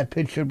hang that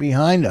picture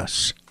behind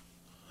us?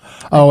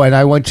 Oh, and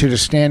I went to the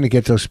stand to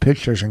get those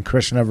pictures, and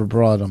Chris never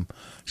brought them.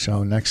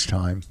 So next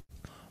time.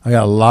 I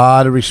got a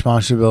lot of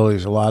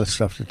responsibilities, a lot of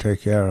stuff to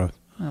take care of.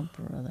 Oh,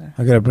 brother.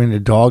 I got to bring the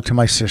dog to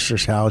my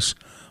sister's house.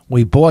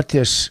 We bought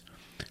this.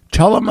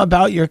 Tell them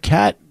about your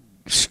cat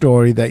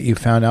story that you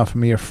found out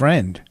from your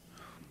friend.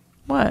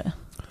 What?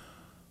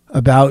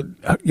 About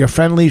your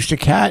friend leaves the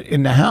cat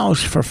in the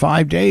house for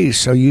 5 days.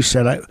 So you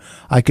said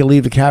I could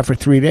leave the cat for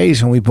 3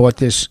 days, and we bought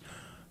this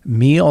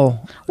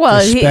meal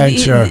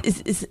dispenser.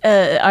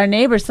 Our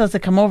neighbor still has to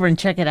come over and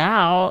check it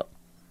out.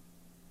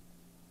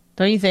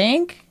 Don't you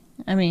think?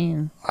 I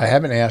mean, I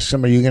haven't asked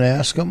him. Are you going to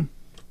ask him?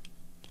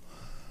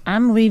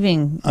 I'm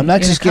leaving. I'm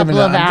not just giving.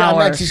 I'm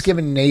not just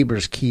giving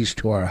neighbors keys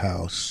to our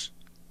house.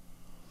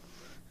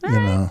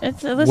 Listen,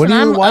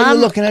 why are you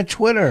looking at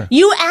Twitter?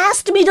 You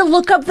asked me to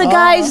look up the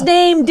guy's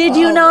name, did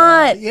you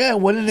not? Yeah,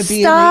 wouldn't it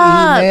be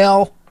Stop. in the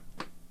email?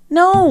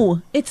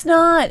 No, it's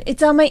not.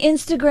 It's on my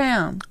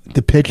Instagram.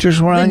 The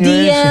pictures were on The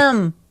your Instagram?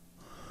 DM.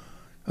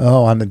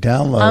 Oh, on the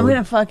download. I'm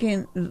gonna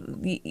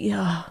fucking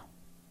yeah.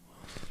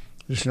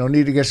 There's no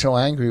need to get so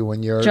angry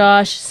when you're.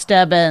 Josh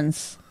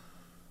Stebbins.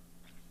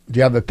 Do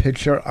you have a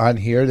picture on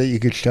here that you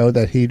could show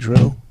that he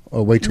drew?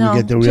 Or wait till we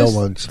get the real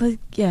ones?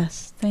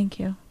 Yes, thank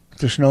you.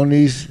 There's no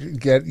need to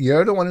get.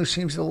 You're the one who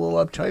seems a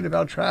little uptight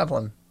about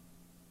traveling.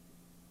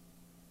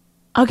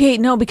 Okay,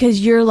 no, because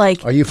you're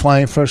like, Are you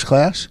flying first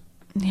class?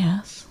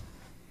 yes.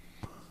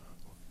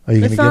 Are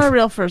you It's gonna not get? a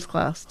real first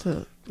class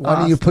to. Why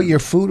don't you put your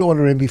food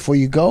order in before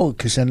you go?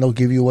 Because then they'll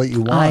give you what you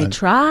want. I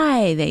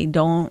try. They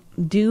don't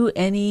do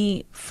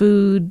any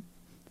food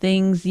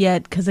things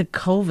yet because of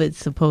COVID,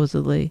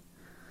 supposedly.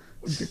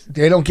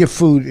 They don't give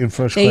food in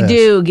first They class.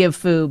 do give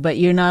food, but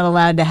you're not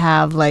allowed to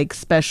have like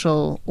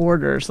special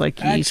orders like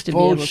you That's used to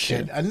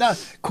bullshit. be able to.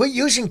 Enough. Quit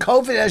using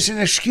COVID as an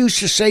excuse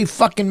to save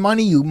fucking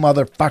money, you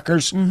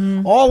motherfuckers.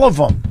 Mm-hmm. All of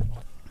them.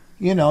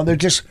 You know, they're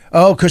just,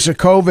 because of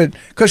COVID.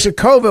 Because of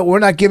COVID, we're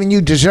not giving you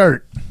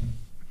dessert.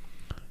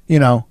 You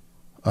know.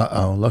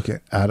 Look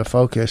it. Out of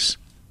focus.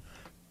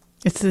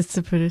 It's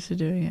the producer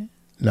doing it.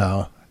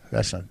 No,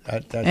 that's not.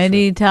 That's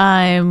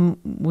Anytime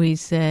we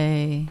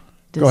say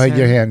Go ahead,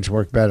 your dessert. hands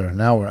work better.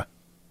 Now we're.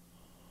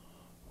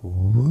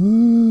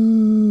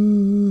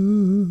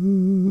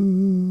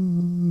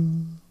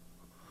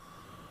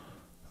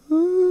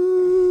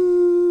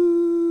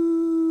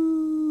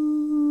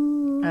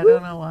 I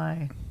don't know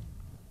why.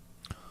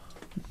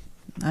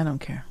 I don't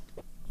care.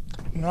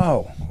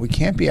 No, we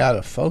can't be out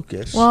of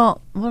focus.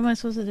 Well, what am I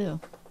supposed to do?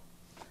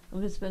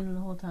 We've been spending the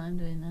whole time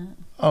doing that.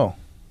 Oh.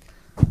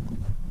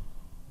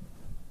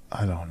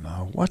 I don't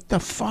know. What the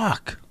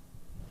fuck?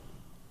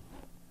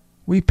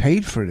 We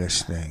paid for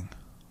this thing.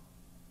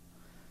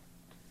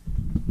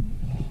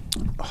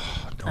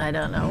 I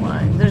don't know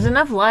why. There's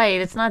enough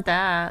light. It's not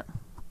that.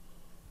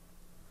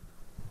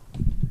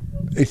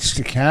 It's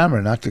the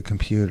camera, not the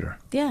computer.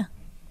 Yeah.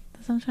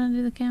 That's what I'm trying to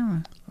do the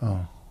camera.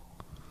 Oh.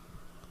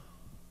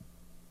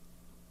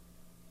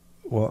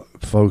 Well,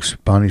 folks,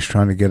 Bonnie's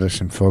trying to get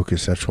us in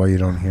focus. That's why you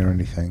don't hear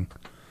anything.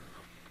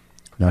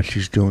 Now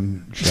she's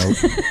doing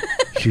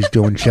she's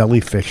doing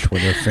jellyfish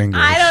with her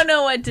fingers. I don't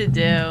know what to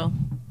do.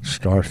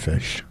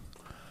 Starfish.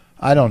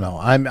 I don't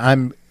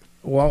know.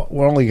 Well,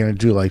 we're only going to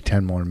do like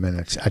 10 more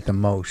minutes at the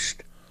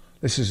most.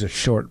 This is a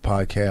short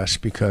podcast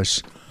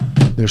because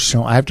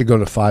I have to go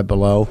to Five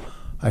Below.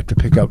 I have to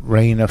pick up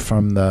Raina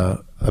from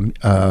the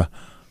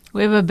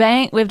We have a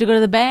bank. We have to go to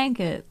the bank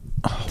at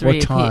 3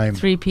 what time?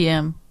 3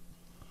 p.m.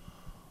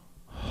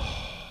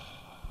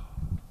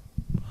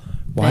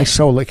 Why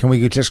so late? Can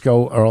we just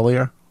go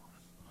earlier?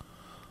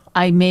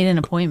 I made an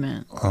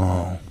appointment.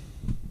 Oh.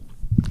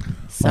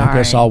 Sorry. Well, I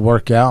guess I'll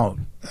work out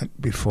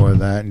before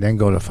that and then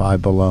go to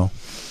Five Below.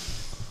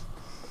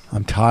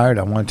 I'm tired.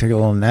 I want to take a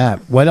little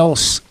nap. What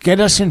else? Get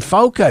us in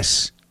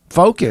focus.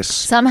 Focus.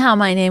 Somehow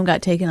my name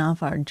got taken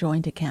off our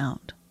joint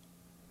account.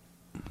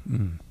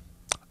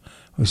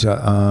 Was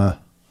that,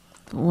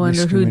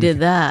 Wonder who did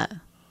that.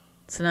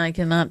 So now I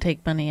cannot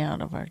take money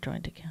out of our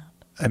joint account.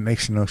 It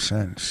makes no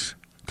sense.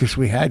 Because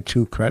we had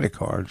 2 credit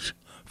cards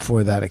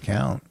for that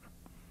account.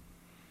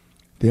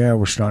 There,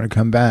 we're starting to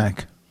come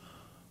back.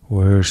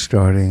 We're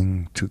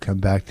starting to come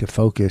back to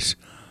focus.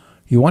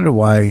 You wonder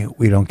why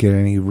we don't get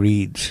any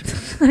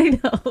reads. I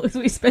know.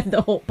 We spend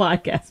the whole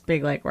podcast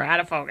being like, we're out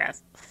of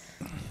focus.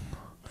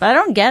 But I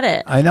don't get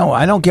it. I know.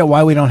 I don't get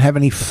why we don't have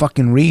any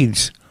fucking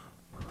reads.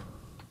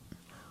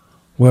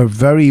 We're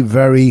very,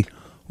 very...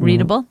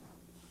 Readable?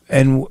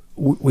 And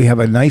we have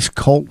a nice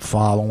cult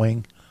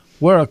following.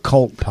 We're a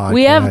cult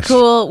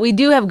podcast. We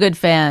do have good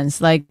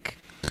fans. Like,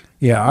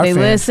 Yeah, our they fans.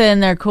 listen,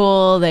 they're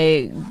cool,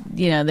 they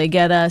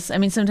get us. I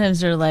mean, sometimes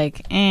they're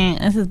like,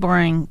 this is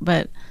boring,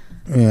 but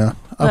Yeah,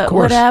 of but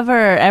course. whatever.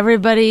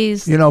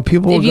 Everybody's,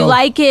 People. if you go,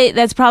 like it,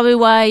 that's probably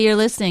why you're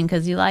listening,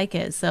 because you like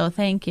it. So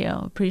thank you,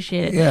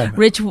 appreciate it. Yeah.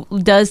 Rich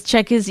does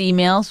check his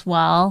emails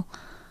while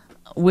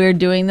we're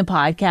doing the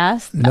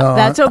podcast. No,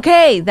 That's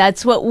okay.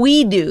 That's what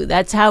we do.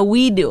 That's how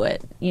we do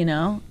it.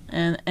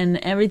 And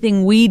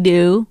everything we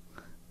do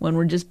when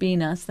we're just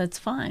being us, that's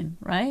fine,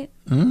 right?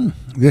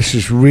 This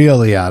is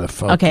really out of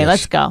focus. Okay,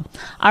 let's go.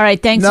 All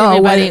right, thanks No,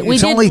 everybody.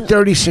 it's only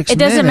 36 It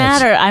doesn't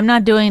minutes. matter. I'm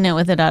not doing it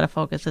with it out of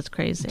focus. That's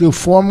crazy. Do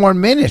 4 more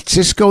minutes.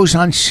 This goes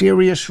on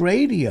Sirius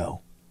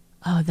Radio.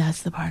 Oh,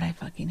 that's the part I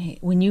fucking hate.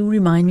 When you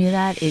remind me of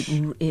that,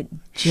 it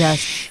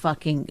just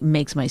fucking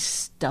makes my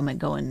stomach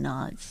go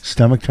nuts.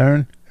 Stomach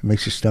turn? It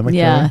makes your stomach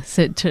Yeah,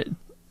 turn?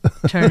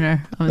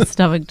 Turner. I'm a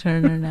stomach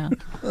turner now.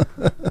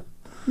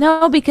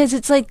 No, because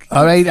it's like,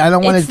 All right, I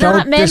don't want to it's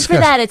not meant discuss.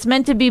 for that. It's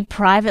meant to be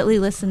privately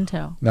listened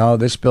to. No,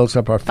 this builds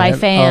up our By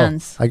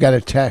fans. Oh, I got a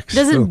text. It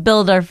doesn't Ooh.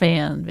 build our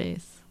fan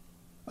base.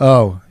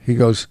 Oh, he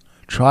goes,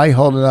 try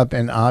holding up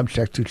an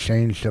object to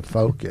change the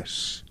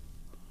focus.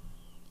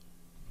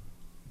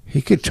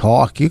 He could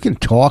talk. You can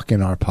talk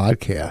in our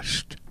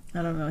podcast.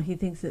 I don't know. He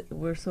thinks that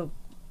we're so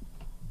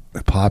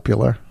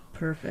Popular.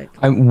 perfect.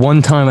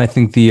 One time I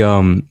think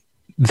the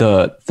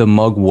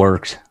mug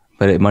worked,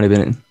 but it might have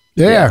been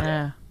There.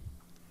 Yeah.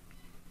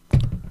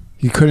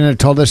 You couldn't have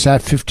told us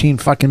that 15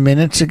 fucking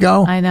minutes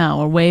ago? I know.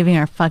 We're waving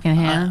our fucking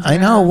hands. I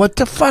know. What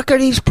the fuck are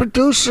these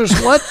producers?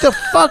 What the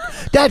fuck?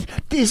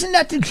 Isn't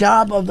that the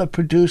job of the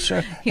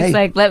producer? He's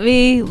like, let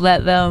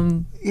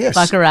them Yes.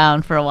 fuck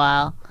around for a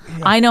while.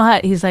 I know how.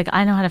 He's like,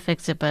 I know how to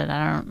fix it, but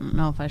I don't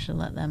know if I should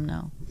let them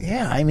know.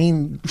 Yeah, I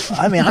mean,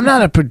 I'm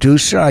not a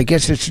producer. I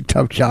guess it's a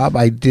tough job.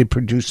 I did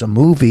produce a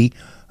movie.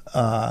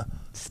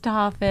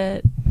 Stop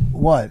it.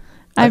 What?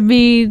 I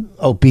mean,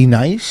 Oh, be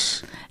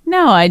nice.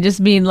 no, I just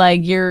mean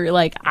like you're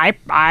like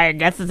I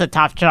guess it's a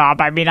tough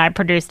job. I mean, I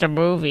produced a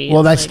movie.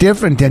 Well, It's that's like,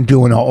 different than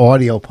doing an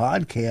audio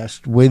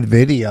podcast with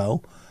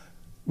video,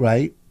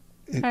 right?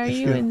 Are If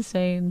you you're-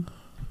 insane?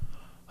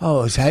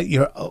 Oh, is that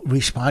your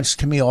response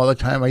to me all the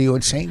time? Are you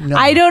insane? No.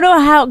 I don't know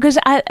how because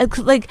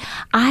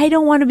I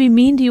don't want to be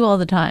mean to you all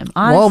the time.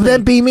 Honestly. Well,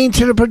 then be mean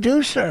to the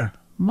producer.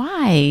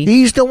 Why?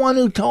 He's the one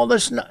who told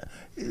us.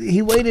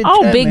 He waited.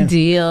 Oh, 10 big minutes.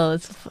 deal.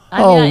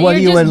 Oh, what are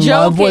you you're in just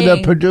love with a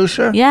joking.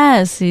 producer?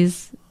 Yes,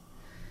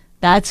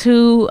 that's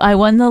who I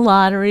won the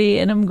lottery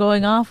and I'm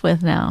going off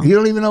with now. You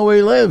don't even know where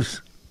he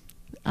lives.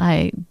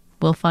 I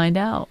will find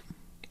out.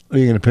 Are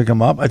you going to pick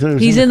him up? I thought he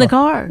was He's in the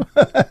car.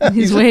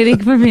 He's waiting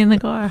for me in the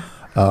car.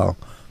 Oh.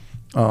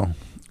 Well,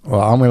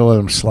 I'm going to let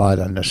him slide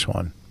on this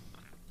one.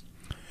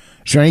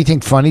 Is there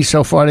anything funny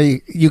so far?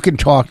 You can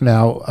talk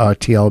now,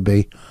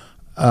 TLB.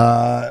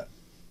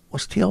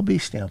 What's TLB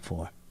stand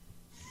for?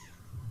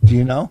 Do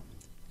you know?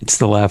 It's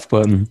the laugh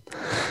button.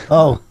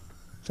 Oh,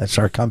 that's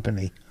our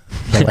company.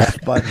 The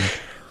laugh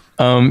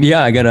button.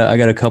 Yeah, I got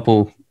a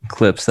couple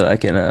clips that I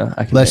can.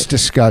 Let's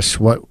discuss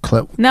what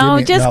clip. No,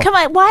 Give me- just come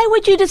on. Why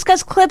would you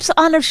discuss clips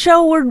on a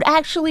show we're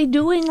actually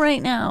doing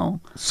right now?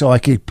 So I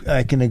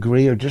can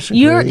agree or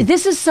disagree.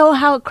 This is so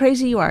how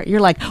crazy you are. You're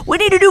like, we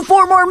need to do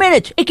 4 more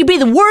minutes. It could be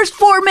the worst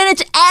 4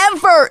 minutes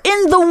ever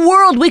in the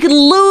world. We could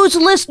lose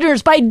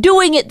listeners by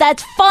doing it.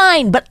 That's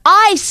fine. But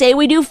I say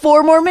we do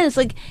 4 more minutes.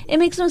 Like, it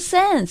makes no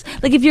sense.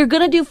 Like, if you're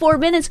going to do 4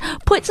 minutes,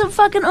 put some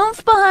fucking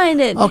oomph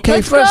behind it. Okay,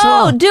 Let's first of go.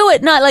 all- Do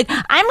it. Not like,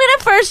 I'm going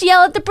to first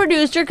yell at the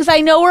producer because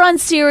I know we're on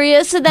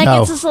Sirius and that No.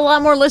 gets us a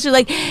lot more listeners.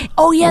 Like,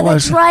 oh, yeah, I that's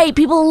wasn't- right.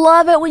 People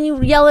love it when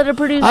you yell at a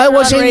producer. I on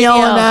wasn't radio.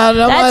 yelling at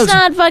him. I That's was-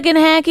 not fucking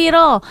hacky at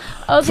all.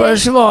 Okay.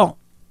 First of all,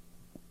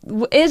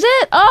 Is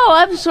it? Oh,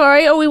 I'm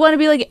sorry. Oh, we want to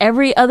be like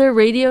every other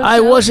radio show? I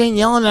wasn't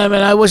yelling at him,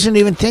 and I wasn't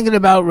even thinking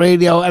about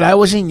radio, and I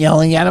wasn't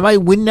yelling at him. I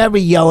would never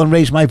yell and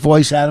raise my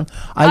voice at him.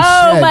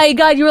 Oh, my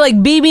God. You were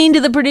like, be mean to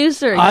the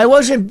producer. I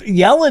wasn't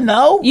yelling,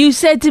 though. You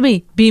said to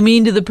me, be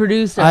mean to the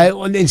producer.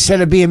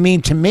 Instead of being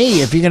mean to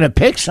me, if you're going to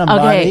pick somebody.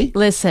 Okay,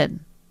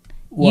 listen.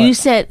 What? You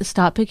said,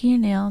 stop picking your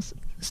nails.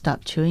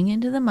 Stop chewing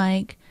into the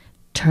mic.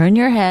 Turn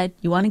your head.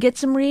 You want to get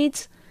some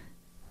reads?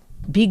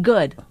 Be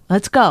good.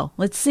 Let's go.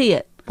 Let's see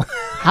it.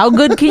 How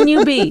good can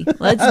you be?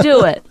 Let's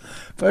do it.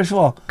 First of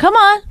all, Come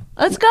on.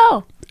 Let's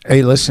go.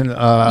 hey, listen.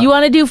 You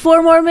want to do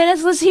 4 more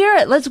minutes? Let's hear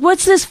it.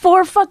 What's this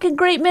 4 fucking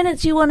great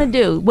minutes you want to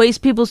do?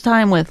 Waste people's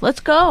time with. Let's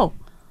go.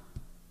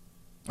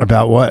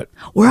 About what?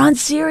 We're on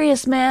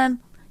Sirius, man.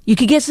 You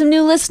could get some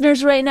new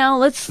listeners right now.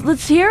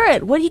 Let's hear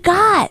it. What do you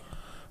got?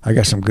 I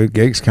got some good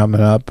gigs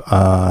coming up.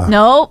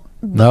 Nope.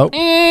 Nope.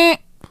 Eh.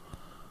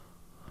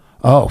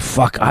 Oh,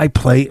 fuck.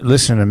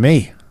 Listen to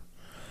me.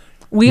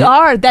 We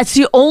are. That's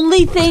the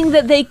only thing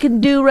that they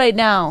can do right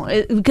now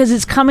because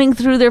it's coming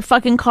through their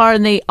fucking car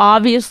and they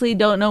obviously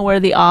don't know where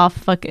the off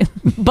fucking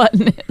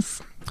button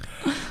is.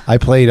 I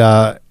played,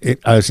 I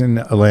was in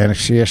Atlantic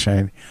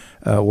City,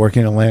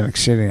 working in Atlantic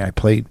City, and I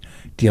played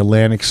the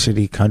Atlantic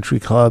City Country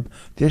Club.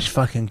 This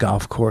fucking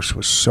golf course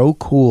was so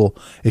cool.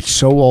 It's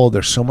so old.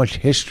 There's so much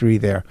history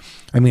there.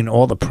 I mean,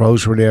 all the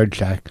pros were there.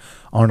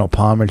 Arnold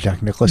Palmer,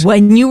 Jack Nicklaus.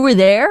 When you were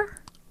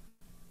there?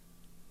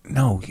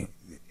 No,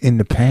 in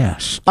the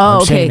past. Oh,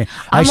 I'm okay. saying-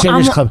 I said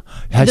this club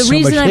has the so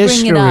reason much I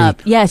history. bring it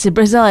up, yes, it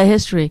brings a lot of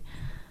history.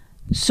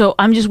 So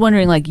I'm just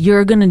wondering, like,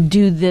 you're gonna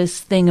do this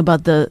thing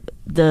about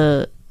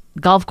the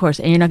golf course,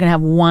 and you're not gonna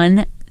have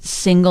one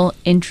single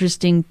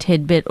interesting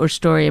tidbit or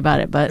story about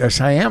it. But Yes,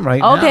 I am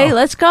right now. okay,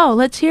 let's go.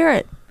 Let's hear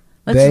it.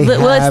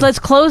 Let's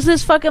close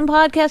this fucking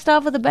podcast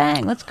off with a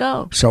bang. Let's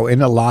go. So in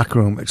the locker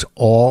room, it's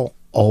all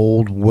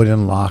old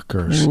wooden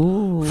lockers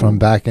from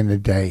back in the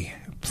day.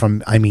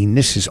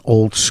 This is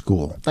old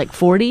school. Like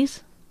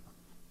 40s?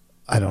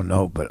 I don't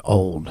know, but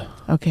old.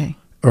 Okay.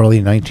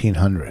 Early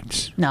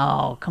 1900s.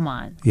 No, come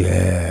on.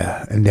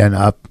 Yeah. And then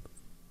up,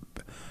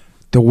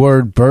 the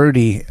word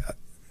birdie,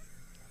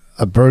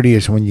 a birdie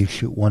is when you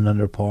shoot one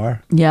under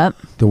par. Yep.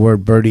 The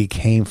word birdie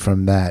came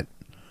from that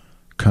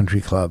country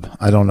club.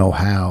 I don't know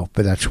how,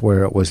 but that's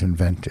where it was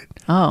invented.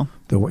 Oh.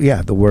 The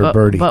word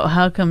birdie. But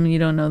how come you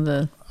don't know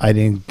the... I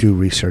didn't do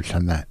research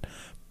on that.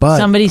 But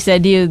Somebody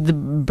said to you the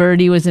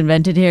birdie was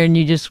invented here and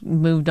you just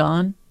moved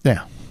on?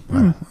 yeah.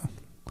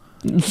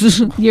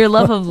 Your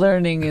love of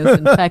learning is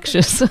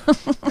infectious.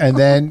 And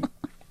then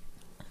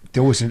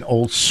there was an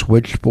old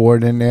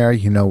switchboard in there,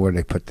 where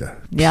they put the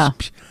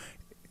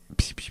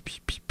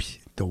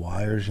the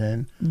wires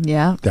in.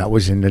 Yeah. That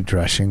was in the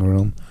dressing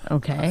room.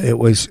 Okay. It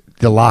was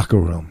the locker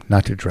room,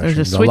 not the dressing room.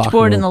 There's a the locker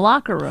switchboard in room. the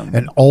locker room.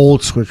 An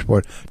old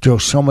switchboard. There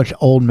was so much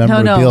old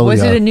memorabilia. No.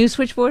 Was it a new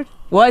switchboard?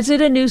 Was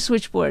it a new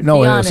switchboard?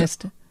 No, Be it was-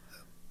 honest.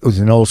 It was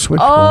an old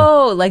switchboard.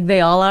 Oh, like they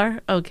all are?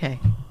 Okay.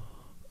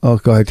 Oh,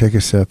 go ahead, take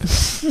a sip.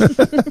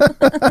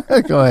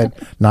 Go ahead,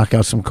 knock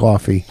out some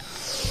coffee.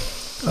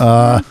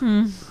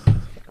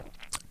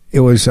 it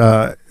was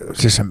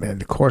just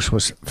the course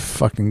was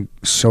fucking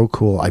so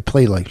cool. I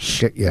played like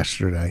shit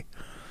yesterday.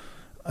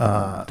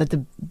 But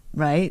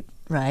right,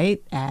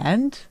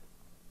 and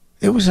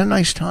It was a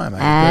nice time. I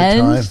had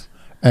a good time.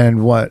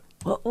 And what?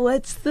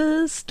 What's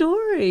the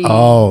story?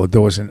 Oh,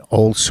 there was an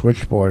old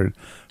switchboard,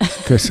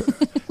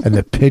 and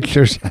the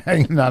pictures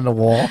hanging on the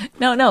wall.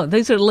 No,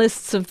 these are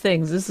lists of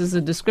things. This is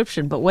a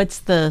description, but what's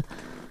the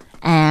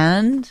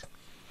and?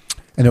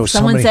 And it was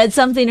Someone said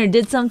something or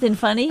did something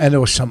funny? And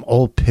there was some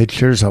old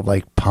pictures of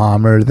like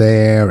Palmer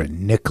there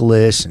and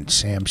Nicholas and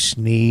Sam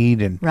Snead.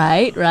 And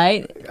Right.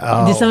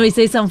 Oh. Did somebody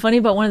say something funny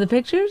about one of the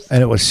pictures?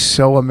 And it was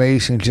so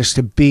amazing just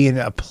to be in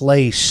a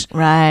place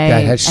Right.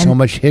 that has so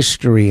much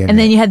history in it. And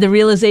then you had the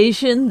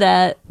realization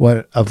that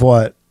What?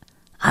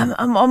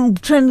 I'm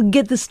trying to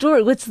get the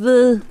story. What's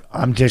the?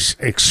 I'm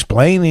just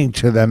explaining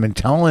to them and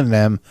telling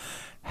them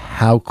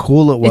how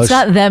cool it was. It's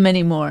not them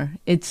anymore.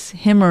 It's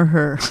him or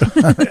her.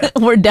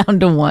 We're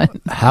down to one.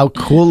 How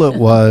cool it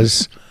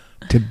was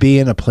to be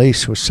in a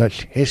place with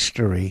such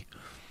history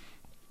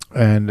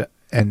and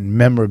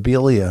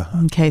memorabilia.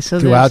 Okay, so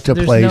throughout the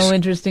there's place. no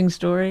interesting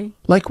story.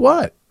 Like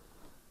what?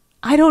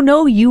 I don't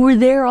know. You were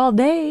there all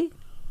day.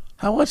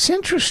 What's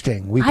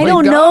interesting? I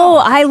don't know.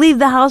 I leave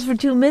the house for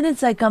 2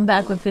 minutes. I come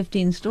back with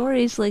 15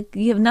 stories. Like,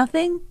 you have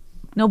nothing?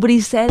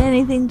 Nobody said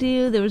anything to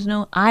you? There was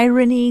no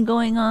irony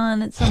going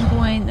on at some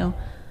point? No.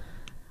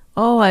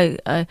 Oh,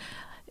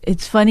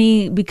 it's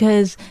funny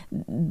because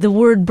the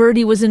word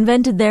birdie was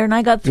invented there, and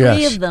I got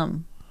 3 of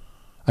them.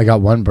 I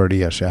got one birdie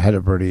yesterday. I had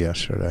a birdie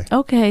yesterday.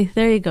 Okay,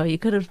 there you go. You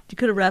could have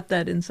wrapped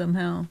that in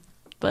somehow.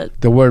 But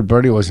the word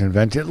birdie was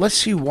invented. Let's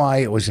see why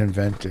it was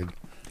invented.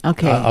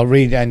 Okay. I'll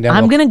read and then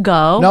I'm going to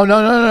go. No.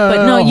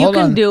 But no, you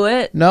can do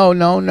it. No.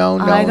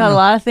 I got a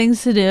lot of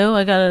things to do.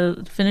 I got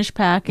to finish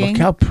packing. Look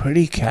how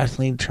pretty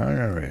Kathleen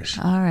Turner is.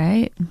 All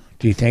right.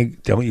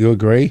 Don't you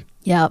agree?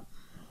 Yep.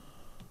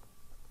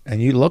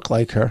 And you look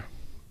like her.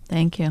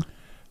 Thank you.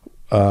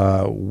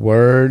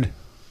 Word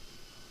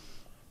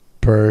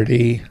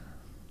birdie.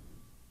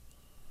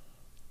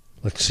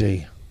 Let's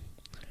see.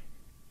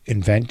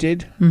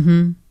 Invented.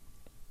 Mm-hmm.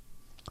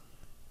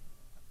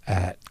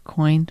 At.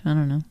 Coined. I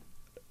don't know.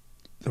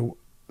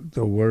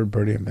 The word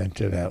birdie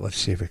invented at. Let's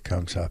see if it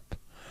comes up.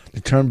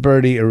 The term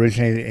birdie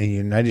originated in the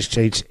United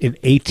States in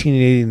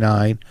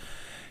 1889.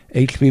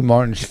 H.B.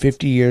 Martin's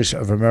 50 Years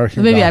of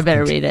American Maybe Golf I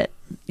better read it.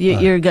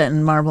 You're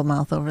getting marble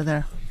mouth over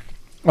there.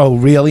 Oh,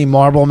 really?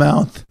 Marble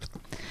mouth?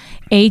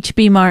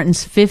 H.B.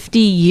 Martin's 50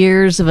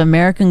 Years of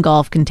American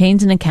Golf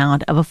contains an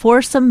account of a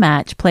foursome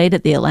match played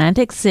at the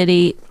Atlantic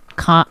City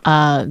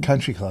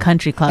Country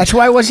Club. That's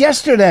where I was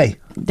yesterday.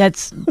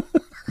 That's...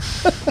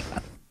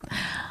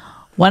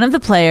 One of the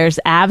players,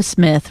 Ab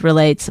Smith,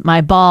 relates,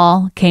 "My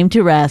ball came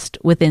to rest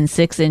within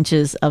 6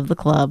 inches of the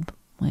club."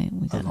 Wait,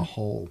 we got a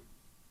hole.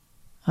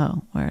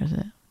 Oh, where is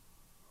it?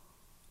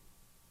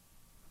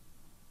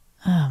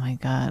 Oh my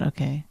God.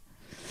 Okay.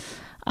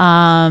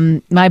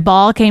 My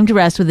ball came to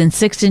rest within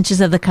 6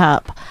 inches of the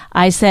cup.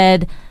 I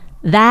said,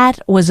 "That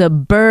was a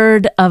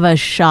bird of a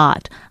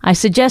shot. I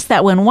suggest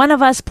that when one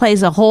of us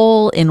plays a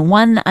hole in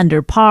 1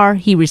 under par,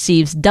 he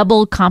receives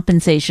double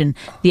compensation."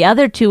 The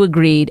other 2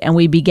 agreed, and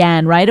we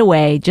began right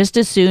away, just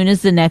as soon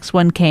as the next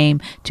one came,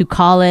 to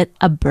call it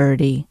a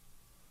birdie.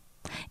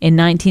 In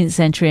 19th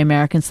century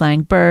American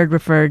slang, bird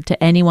referred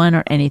to anyone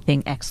or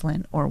anything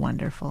excellent or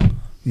wonderful.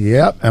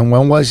 Yep. And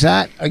when was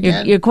that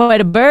again? You're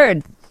quite a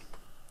bird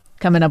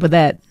coming up with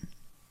that.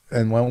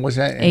 And when was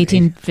that?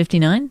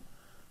 1859?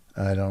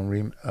 I don't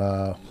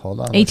remember. Hold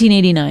on.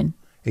 1889.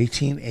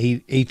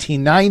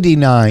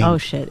 1899. Oh,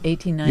 shit.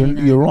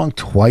 1899. You're wrong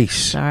twice.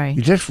 Sorry.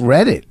 You just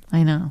read it.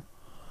 I know.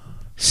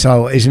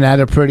 So isn't that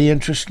a pretty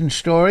interesting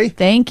story?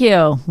 Thank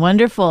you.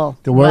 Wonderful.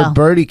 The word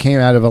birdie came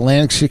out of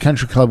Atlantic City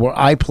Country Club where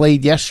I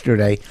played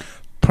yesterday.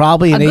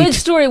 Probably a good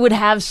story would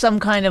have some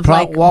kind of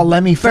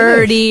let me finish.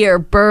 birdie or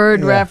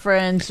bird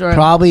reference. Or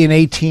probably in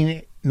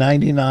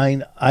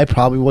 1899, I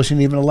probably wasn't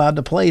even allowed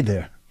to play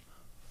there.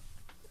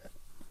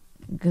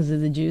 Because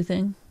of the Jew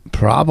thing?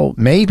 Probably.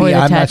 Maybe. Or the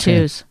I'm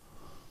tattoos.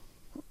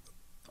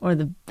 Or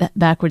the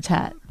backwards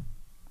hat.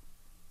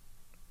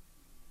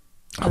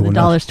 Or the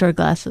dollar store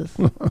glasses.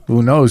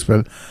 Who knows?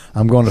 But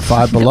I'm going to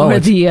Five Below. Or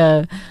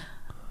the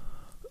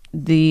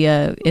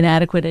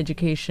inadequate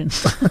education.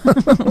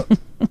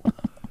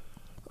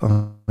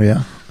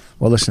 Yeah.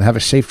 Well, listen, have a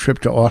safe trip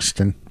to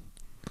Austin.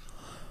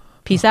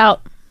 Peace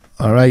out.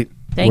 All right.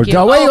 Thank you.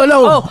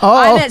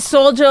 I'm at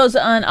Soul Joe's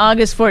on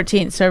August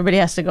 14th, so everybody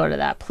has to go to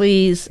that.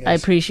 Please. Yes. I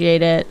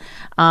appreciate it.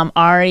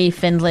 Ari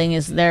Findling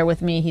is there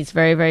with me. He's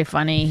very, very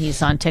funny.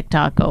 He's on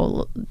TikTok.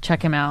 Go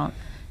check him out.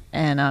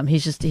 And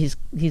he's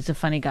a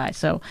funny guy.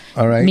 So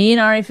all right. Me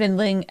and Ari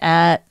Findling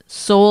at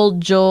Soul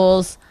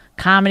Joel's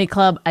Comedy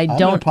Club. I'm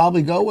gonna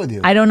probably go with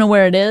you. I don't know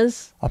where it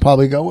is. I'll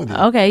probably go with you.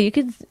 Okay,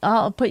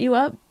 I'll put you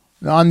up.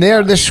 No, I'm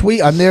there this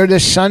week. I'm there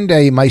this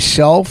Sunday.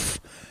 Myself,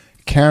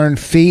 Karen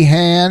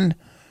Feehan,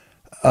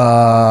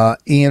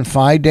 Ian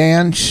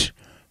Fidance,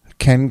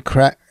 Ken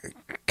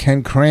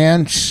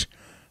Krantz.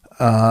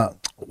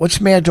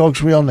 What's Mad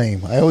Dog's real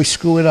name? I always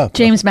screw it up.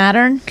 James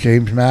Mattern.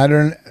 James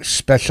Mattern,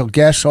 special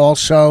guest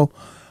also.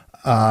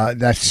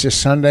 That's this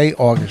Sunday,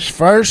 August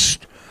 1st.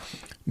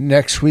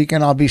 Next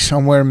weekend I'll be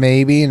somewhere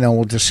maybe, and then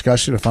we'll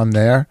discuss it if I'm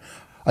there.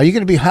 Are you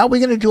going to be? How are we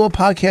going to do a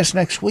podcast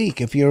next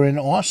week if you're in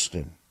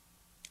Austin?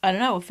 I don't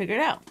know. We'll figure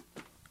it out.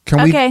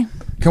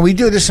 Can we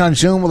do this on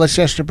Zoom? Well, let's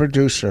ask the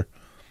producer.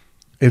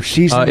 If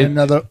she's in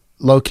another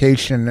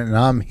location and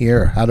I'm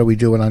here, how do we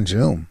do it on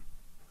Zoom?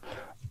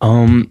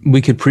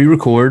 We could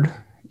pre-record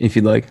if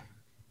you'd like.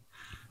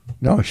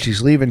 No,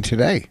 she's leaving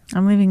today.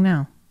 I'm leaving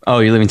now. Oh,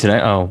 you're leaving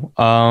today? Oh.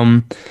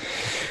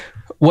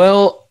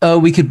 Well,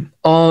 we could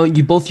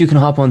you can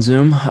hop on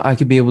Zoom. I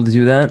could be able to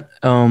do that.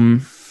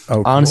 Cool.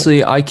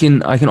 Honestly, I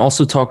can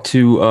also talk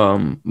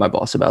to my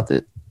boss about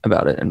it,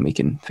 and we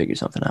can figure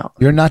something out.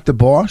 You're not the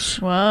boss?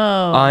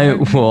 Whoa.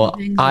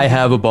 I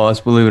have a boss,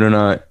 believe it or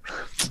not.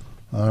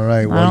 All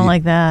right. Well, I don't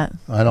like that.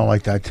 I don't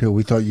like that too.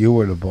 We thought you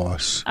were the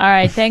boss. All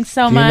right. Thanks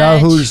so Do much. you know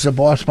who's the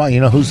boss?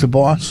 You know who's the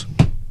boss?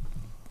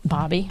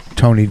 Bobby.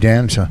 Tony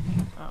Danza.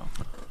 Oh.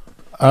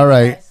 All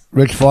right.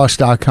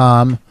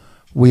 RichVoss.com.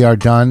 We are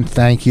done.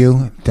 Thank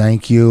you.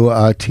 Thank you,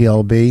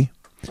 TLB.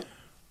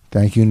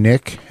 Thank you,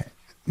 Nick.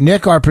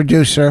 Nick, our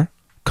producer.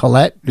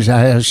 Colette, is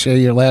that how to say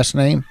your last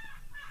name?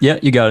 Yeah,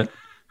 you got it.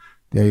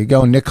 There you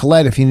go. Nick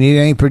Colette, if you need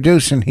any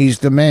producing, he's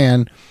the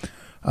man.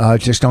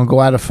 Just don't go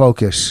out of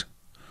focus.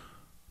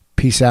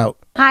 Peace out.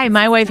 Hi,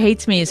 My Wife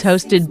Hates Me is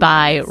hosted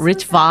by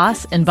Rich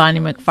Voss and Bonnie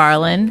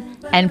McFarlane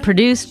and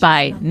produced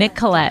by Nick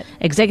Collette.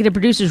 Executive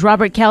producers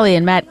Robert Kelly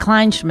and Matt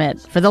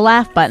Kleinschmidt for the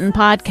Laugh Button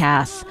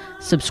Podcasts.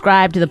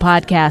 Subscribe to the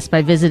podcast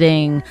by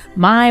visiting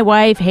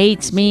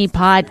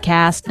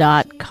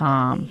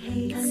mywifehatesmepodcast.com.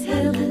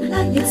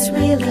 It's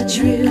really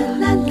true,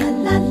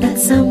 but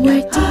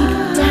somewhere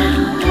deep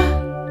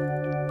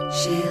down,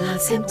 she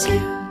loves him too.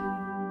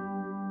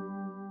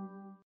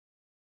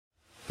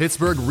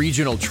 Pittsburgh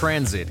Regional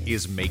Transit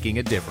is making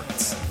a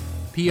difference.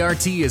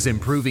 PRT is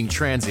improving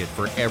transit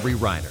for every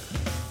rider.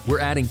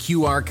 We're adding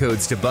QR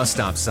codes to bus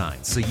stop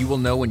signs so you will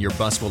know when your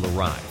bus will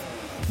arrive,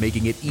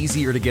 making it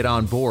easier to get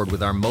on board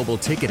with our mobile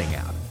ticketing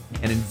app,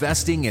 and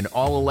investing in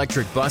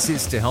all-electric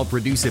buses to help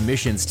reduce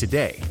emissions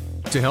today,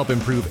 to help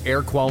improve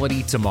air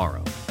quality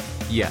tomorrow.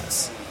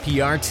 Yes,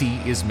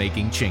 PRT is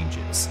making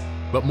changes,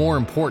 but more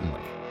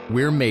importantly,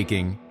 we're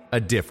making a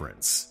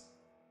difference.